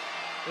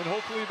 and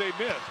hopefully they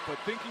miss. But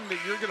thinking that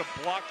you're going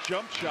to block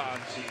jump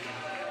shots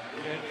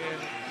and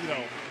you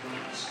know,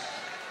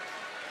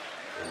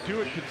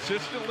 do it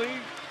consistently,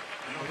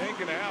 it ain't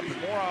going to happen.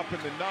 More often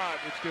than not,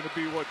 it's going to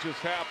be what just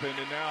happened,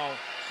 and now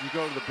you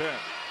go to the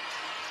bench.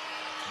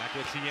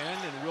 Etienne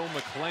and Will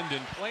McClendon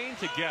playing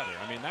together.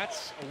 I mean,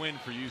 that's a win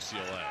for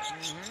UCLA,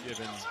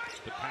 given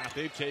the path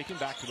they've taken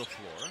back to the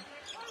floor.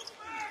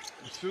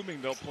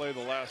 Assuming they'll play the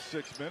last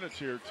 6 minutes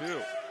here,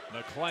 too.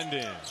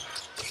 McClendon,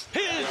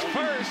 his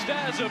first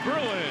as a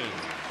Bruin.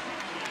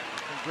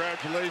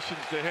 Congratulations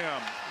to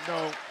him. You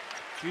know,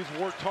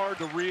 he's worked hard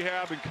to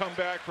rehab and come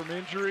back from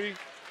injury.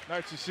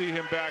 Nice to see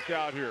him back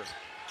out here.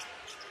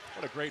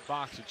 What a great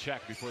box to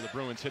check before the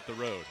Bruins hit the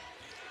road.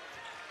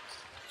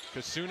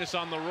 Kasunas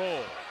on the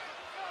roll.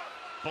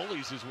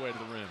 Bullies his way to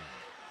the rim.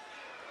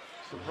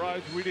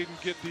 Surprised we didn't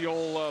get the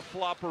old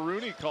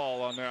flopperoonie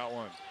call on that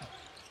one.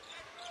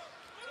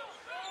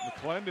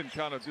 McClendon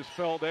kind of just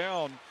fell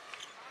down.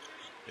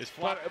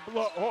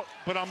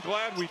 But I'm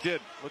glad we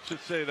did. Let's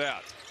just say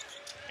that.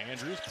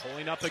 Andrews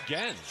pulling up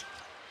again.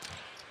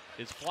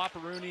 Is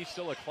flopperoonie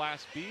still a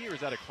Class B or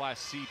is that a Class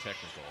C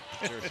technical?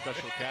 Is there a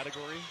special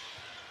category?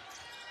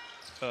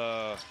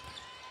 I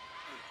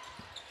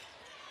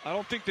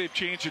don't think they've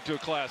changed it to a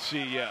Class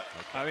C yet.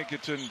 Okay.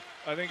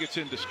 I think it's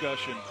in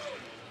discussion.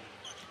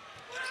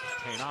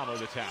 Tainamo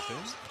the tap in.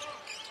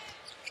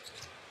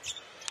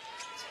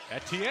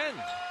 Etienne.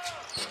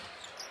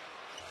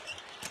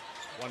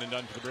 One and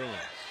done for the Bruins.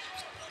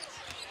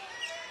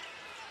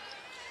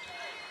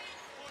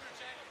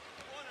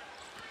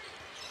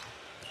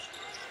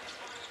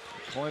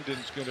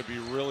 Clinton's going to be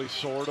really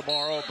sore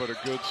tomorrow, but a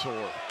good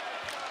sore,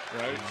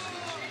 right?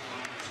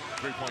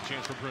 3-point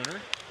chance for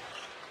Bruner.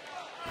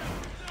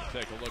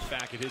 Take a look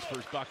back at his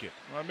first bucket.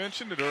 I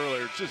mentioned it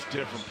earlier. It's just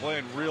different.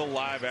 Playing real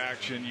live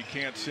action. You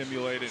can't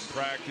simulate it in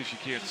practice. You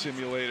can't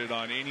simulate it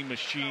on any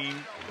machine.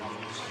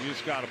 You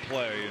just got to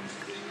play. And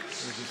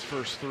there's his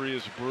first three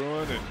as a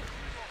Bruin. And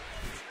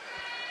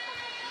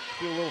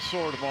be a little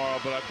sore tomorrow,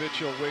 but I bet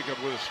you'll wake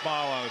up with a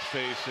smile on his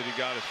face that he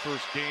got his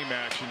first game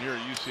action here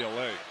at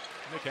UCLA.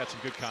 Nick had some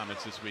good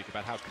comments this week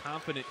about how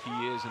confident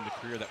he is in the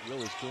career that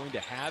Will is going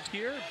to have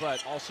here,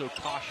 but also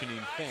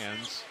cautioning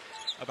fans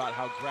about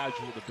how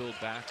gradual the build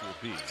back will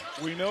be.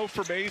 We know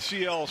from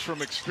ACLs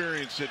from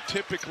experience that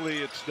typically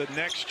it's the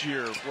next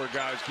year where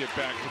guys get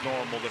back to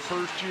normal. The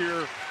first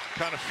year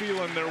kind of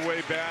feeling their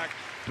way back,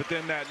 but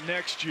then that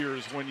next year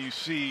is when you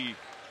see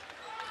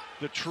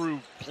the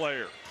true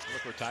player.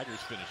 Look where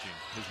Tiger's finishing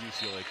his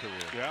UCLA career.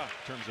 Yeah.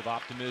 In terms of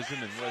optimism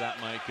and where that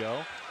might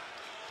go.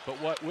 But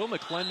what Will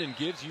McClendon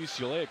gives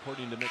UCLA,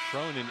 according to Mick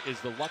Cronin, is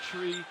the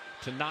luxury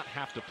to not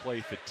have to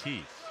play for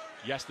teeth.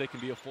 Yes, they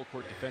can be a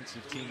full-court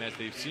defensive team as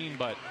they've seen,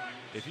 but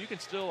if you can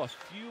still a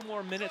few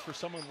more minutes for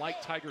someone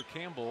like Tiger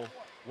Campbell,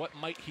 what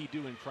might he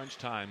do in crunch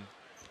time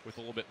with a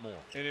little bit more?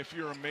 And if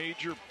you're a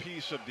major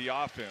piece of the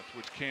offense,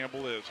 which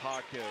Campbell is,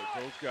 Jaquez,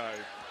 those guys,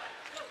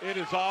 it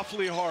is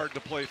awfully hard to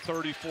play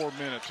 34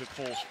 minutes at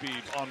full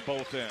speed on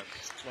both ends.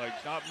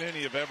 Like, not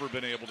many have ever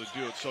been able to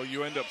do it, so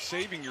you end up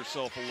saving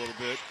yourself a little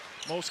bit.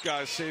 Most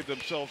guys save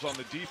themselves on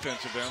the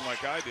defensive end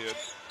like I did.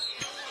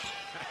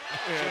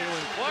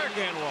 Jalen Clark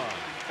and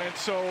one. And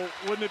so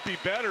wouldn't it be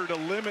better to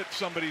limit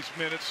somebody's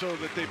minutes so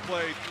that they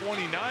play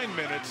 29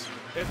 minutes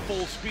at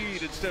full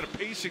speed instead of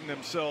pacing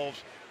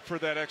themselves for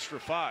that extra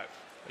 5?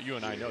 You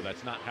and I know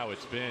that's not how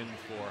it's been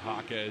for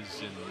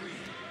Jaquez and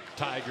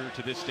Tiger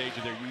to this stage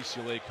of their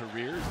UCLA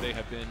careers. They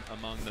have been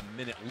among the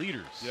minute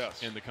leaders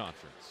in the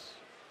conference.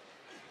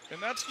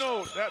 And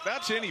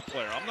that's any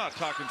player. I'm not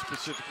talking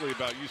specifically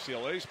about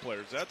UCLA's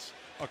players. That's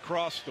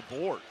across the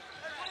board.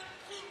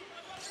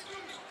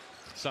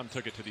 Some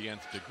took it to the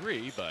nth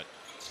degree, but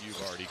you've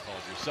already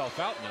called yourself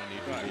out. No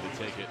need for me to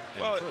take it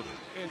any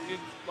further.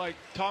 Like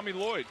Tommy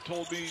Lloyd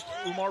told me,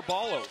 Umar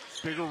Ballo,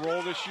 bigger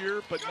role this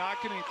year, but not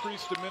going to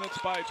increase the minutes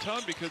by a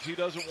ton because he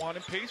doesn't want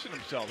him pacing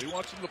himself. He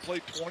wants him to play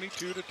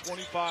 22 to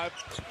 25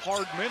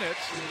 hard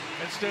minutes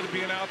instead of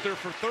being out there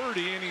for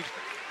 30, and he's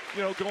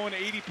going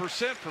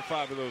 80% for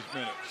 5 of those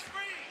minutes.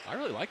 I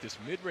really like this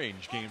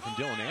mid-range game from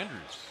Dylan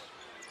Andrews.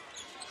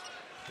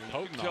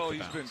 You can tell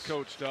he's been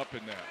coached up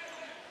in that.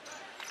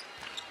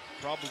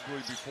 Probably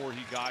before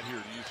he got here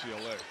to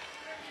UCLA.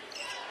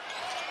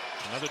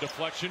 Another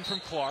deflection from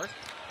Clark.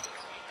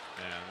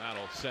 And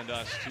that'll send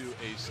us to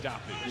a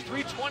stoppage.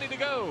 3:20 to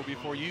go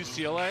before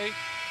UCLA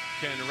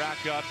can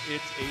rack up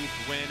its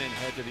 8th win and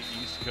head to the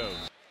East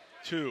Coast.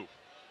 2.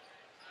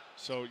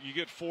 So you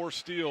get 4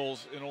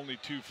 steals and only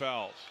 2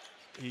 fouls.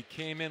 He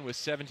came in with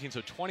 17,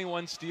 so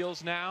 21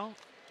 steals now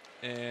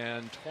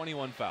and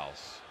 21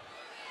 fouls.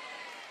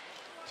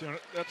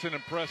 That's an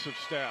impressive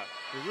stat.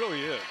 It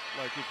really is.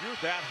 Like, if you're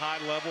that high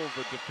level of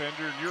a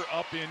defender and you're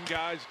up in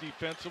guys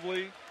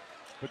defensively,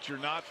 but you're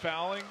not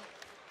fouling.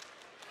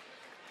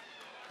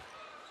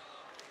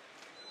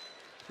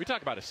 We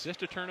talk about assist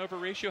to turnover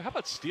ratio. How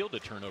about steal to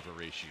turnover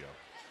ratio?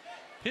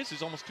 His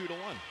is almost 2 to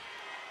 1. Yeah.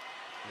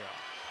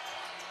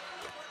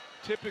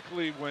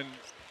 Typically, when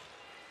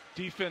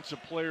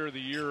Defensive Player of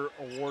the Year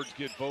awards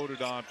get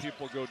voted on,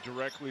 people go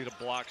directly to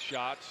block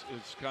shots.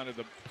 Is kind of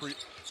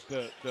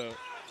the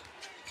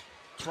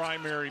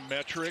primary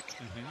metric.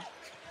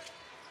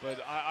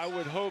 But I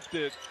would hope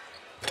that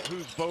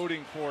who's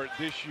voting for it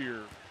this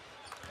year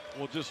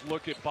will just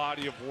look at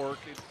body of work,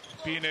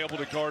 being able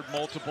to guard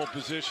multiple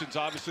positions.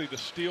 Obviously, the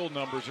steal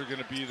numbers are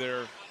going to be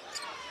there.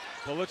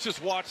 But let's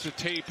just watch the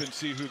tape and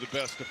see who the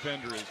best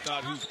defender is,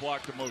 not who's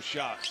blocked the most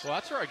shots. Well,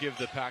 that's where I give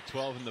the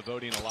Pac-12 and the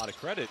voting a lot of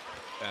credit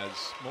as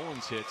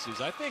Mullins hits, is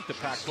I think the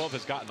Pac-12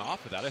 has gotten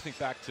off of that. I think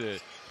back to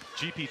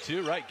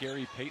GP2, right?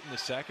 Gary Payton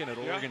II at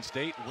Oregon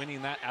State,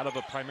 winning that out of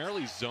a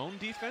primarily zone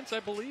defense, I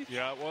believe.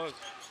 Yeah, it was.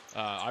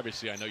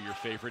 Obviously, I know your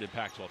favorite in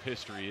Pac-12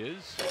 history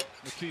is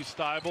Matisse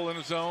Thybulle in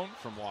a zone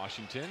from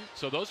Washington.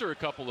 So those are a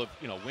couple of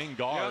wing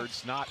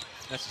guards, not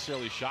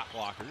necessarily shot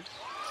blockers.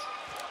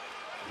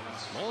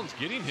 Mullins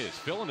getting his,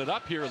 filling it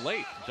up here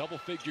late.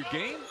 Double-figure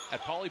game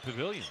at Pauley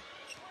Pavilion.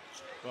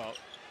 Well,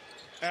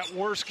 at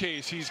worst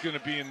case, he's going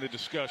to be in the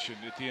discussion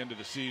at the end of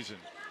the season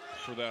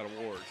for that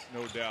award,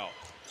 no doubt.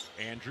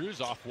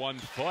 Andrews off 1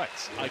 foot.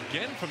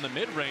 Again from the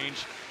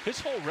mid-range. His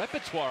whole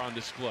repertoire on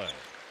display.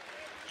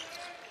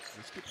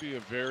 This could be a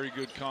very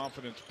good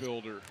confidence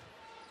builder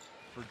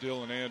for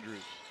Dylan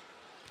Andrews.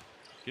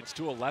 Gets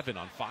to 11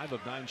 on 5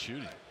 of 9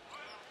 shooting.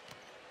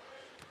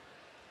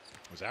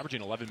 Was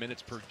averaging 11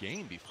 minutes per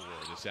game before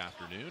this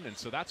afternoon, and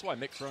so that's why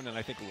Mick Cronin,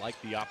 I think,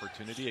 liked the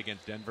opportunity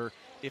against Denver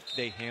if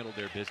they handled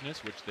their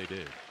business, which they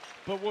did.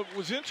 But what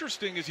was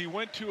interesting is he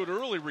went to it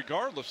early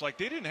regardless. Like,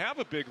 they didn't have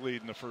a big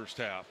lead in the first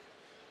half.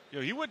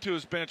 He went to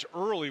his bench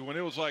early when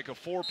it was like a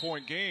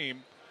 4-point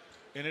game,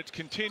 and it's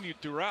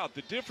continued throughout.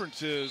 The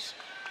difference is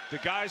the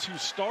guys who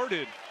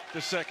started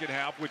the second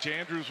half, which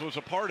Andrews was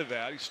a part of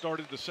that, he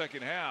started the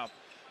second half,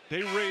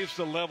 they raised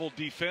the level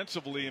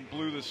defensively and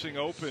blew this thing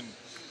open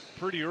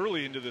pretty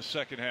early into the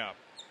second half.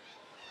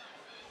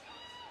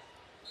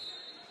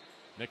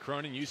 Mick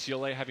Cronin,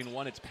 UCLA, having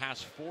won its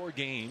past 4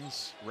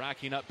 games,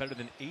 racking up better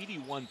than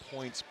 81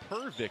 points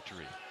per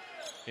victory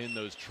in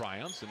those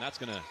triumphs, and that's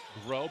going to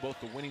grow both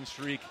the winning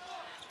streak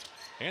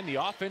and the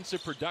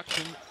offensive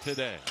production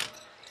today.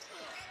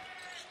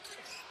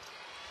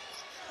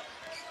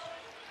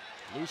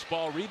 Loose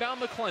ball rebound,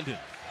 McClendon.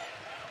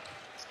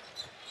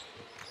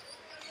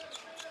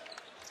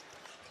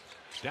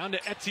 Down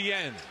to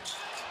Etienne.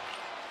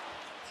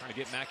 Trying to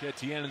get Mac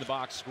Etienne in the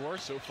box score.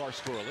 So far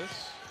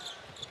scoreless.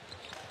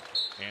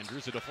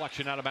 Andrews, a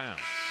deflection out of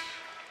bounds.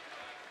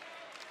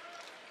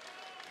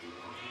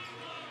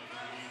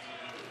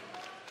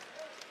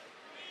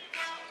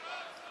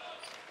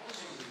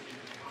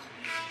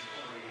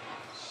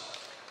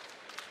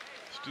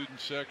 Student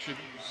section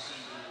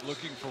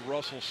looking for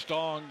Russell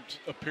Stong's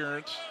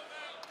appearance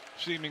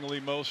seemingly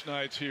most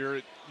nights here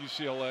at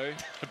UCLA.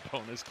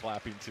 Bonus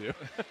clapping too.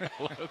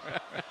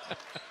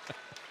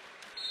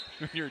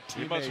 Your teammates.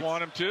 You must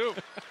want him too.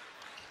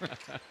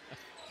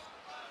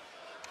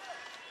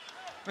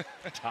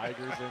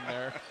 Tigers in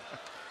there.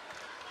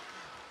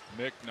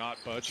 Mick not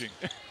budging.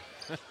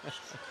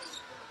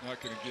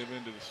 Not going to give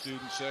in to the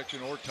student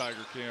section or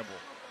Tiger Campbell.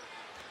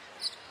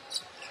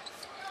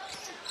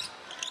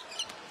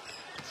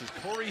 This is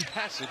Corey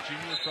Hess, a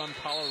junior from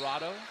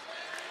Colorado.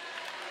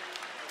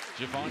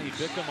 Giovanni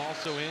Bickham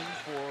also in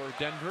for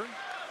Denver.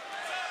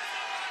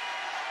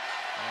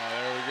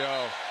 There we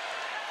go.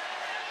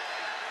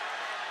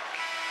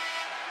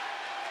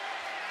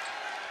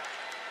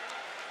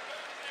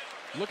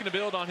 Looking to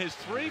build on his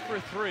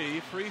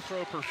 3-for-3 free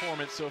throw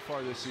performance so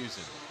far this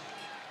season.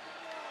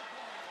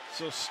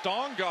 So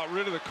Stong got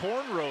rid of the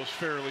cornrows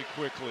fairly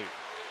quickly.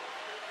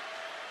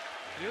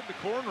 He had the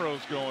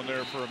cornrows going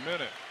there for a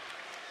minute.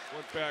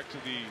 Went back to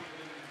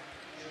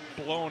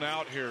the blown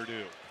out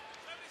hairdo.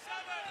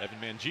 Evan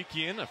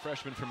Manjikian, a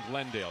freshman from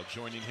Glendale,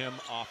 joining him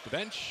off the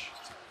bench.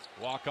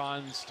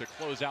 Walk-ons to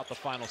close out the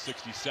final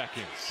 60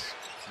 seconds.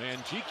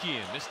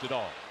 Manjikian missed it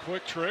all.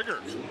 Quick trigger.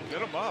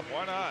 Get him up.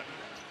 Why not?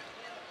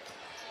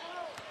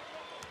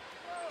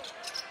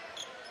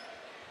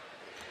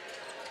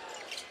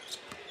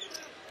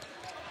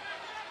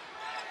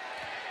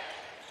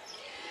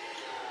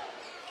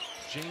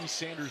 James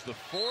Sanders IV,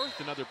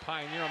 another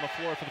pioneer on the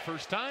floor for the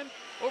first time.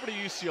 Over to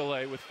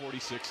UCLA with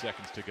 46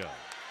 seconds to go.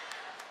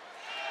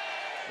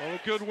 Well, a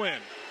good win.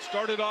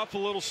 Started off a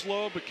little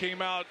slow, but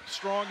came out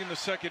strong in the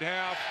second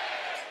half.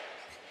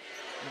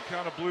 And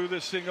kind of blew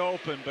this thing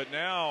open, but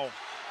now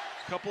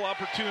a couple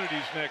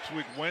opportunities next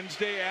week.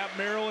 Wednesday at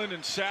Maryland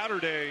and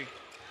Saturday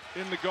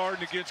in the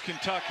Garden against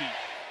Kentucky.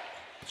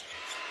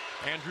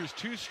 Andrews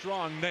too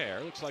strong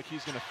there. Looks like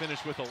he's going to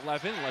finish with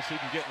 11 unless he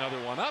can get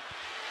another one up.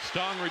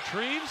 Stong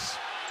retrieves.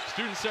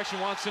 Student section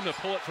wants him to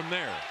pull it from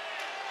there.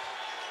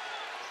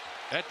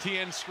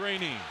 Etienne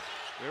screening.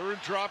 They were in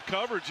drop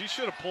coverage. He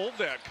should have pulled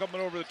that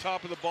coming over the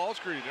top of the ball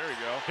screen. There you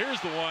go.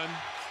 Here's the one.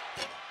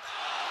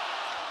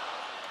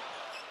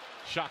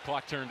 Shot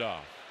clock turned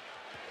off.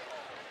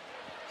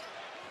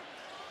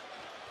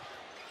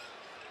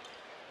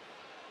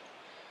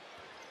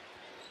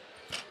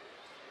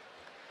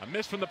 A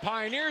miss from the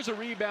Pioneers, a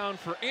rebound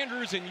for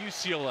Andrews and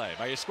UCLA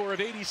by a score of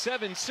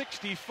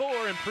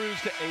 87-64,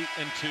 improves to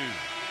 8-2.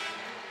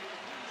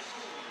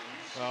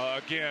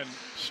 Again,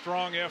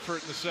 strong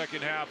effort in the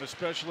second half,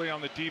 especially on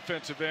the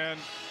defensive end.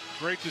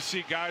 Great to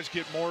see guys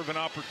get more of an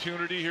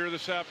opportunity here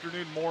this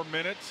afternoon, more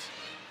minutes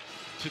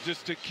to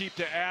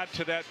add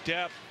to that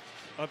depth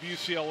of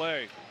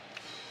UCLA.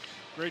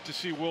 Great to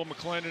see Will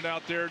McClendon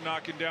out there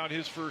knocking down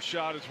his first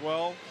shot as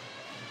well.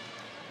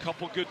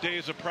 Couple good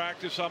days of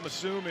practice, I'm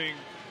assuming,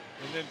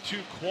 and then 2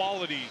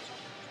 quality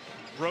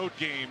road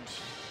games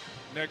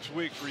next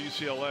week for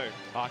UCLA.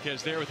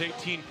 Hawkes there with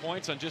 18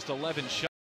 points on just 11 shots.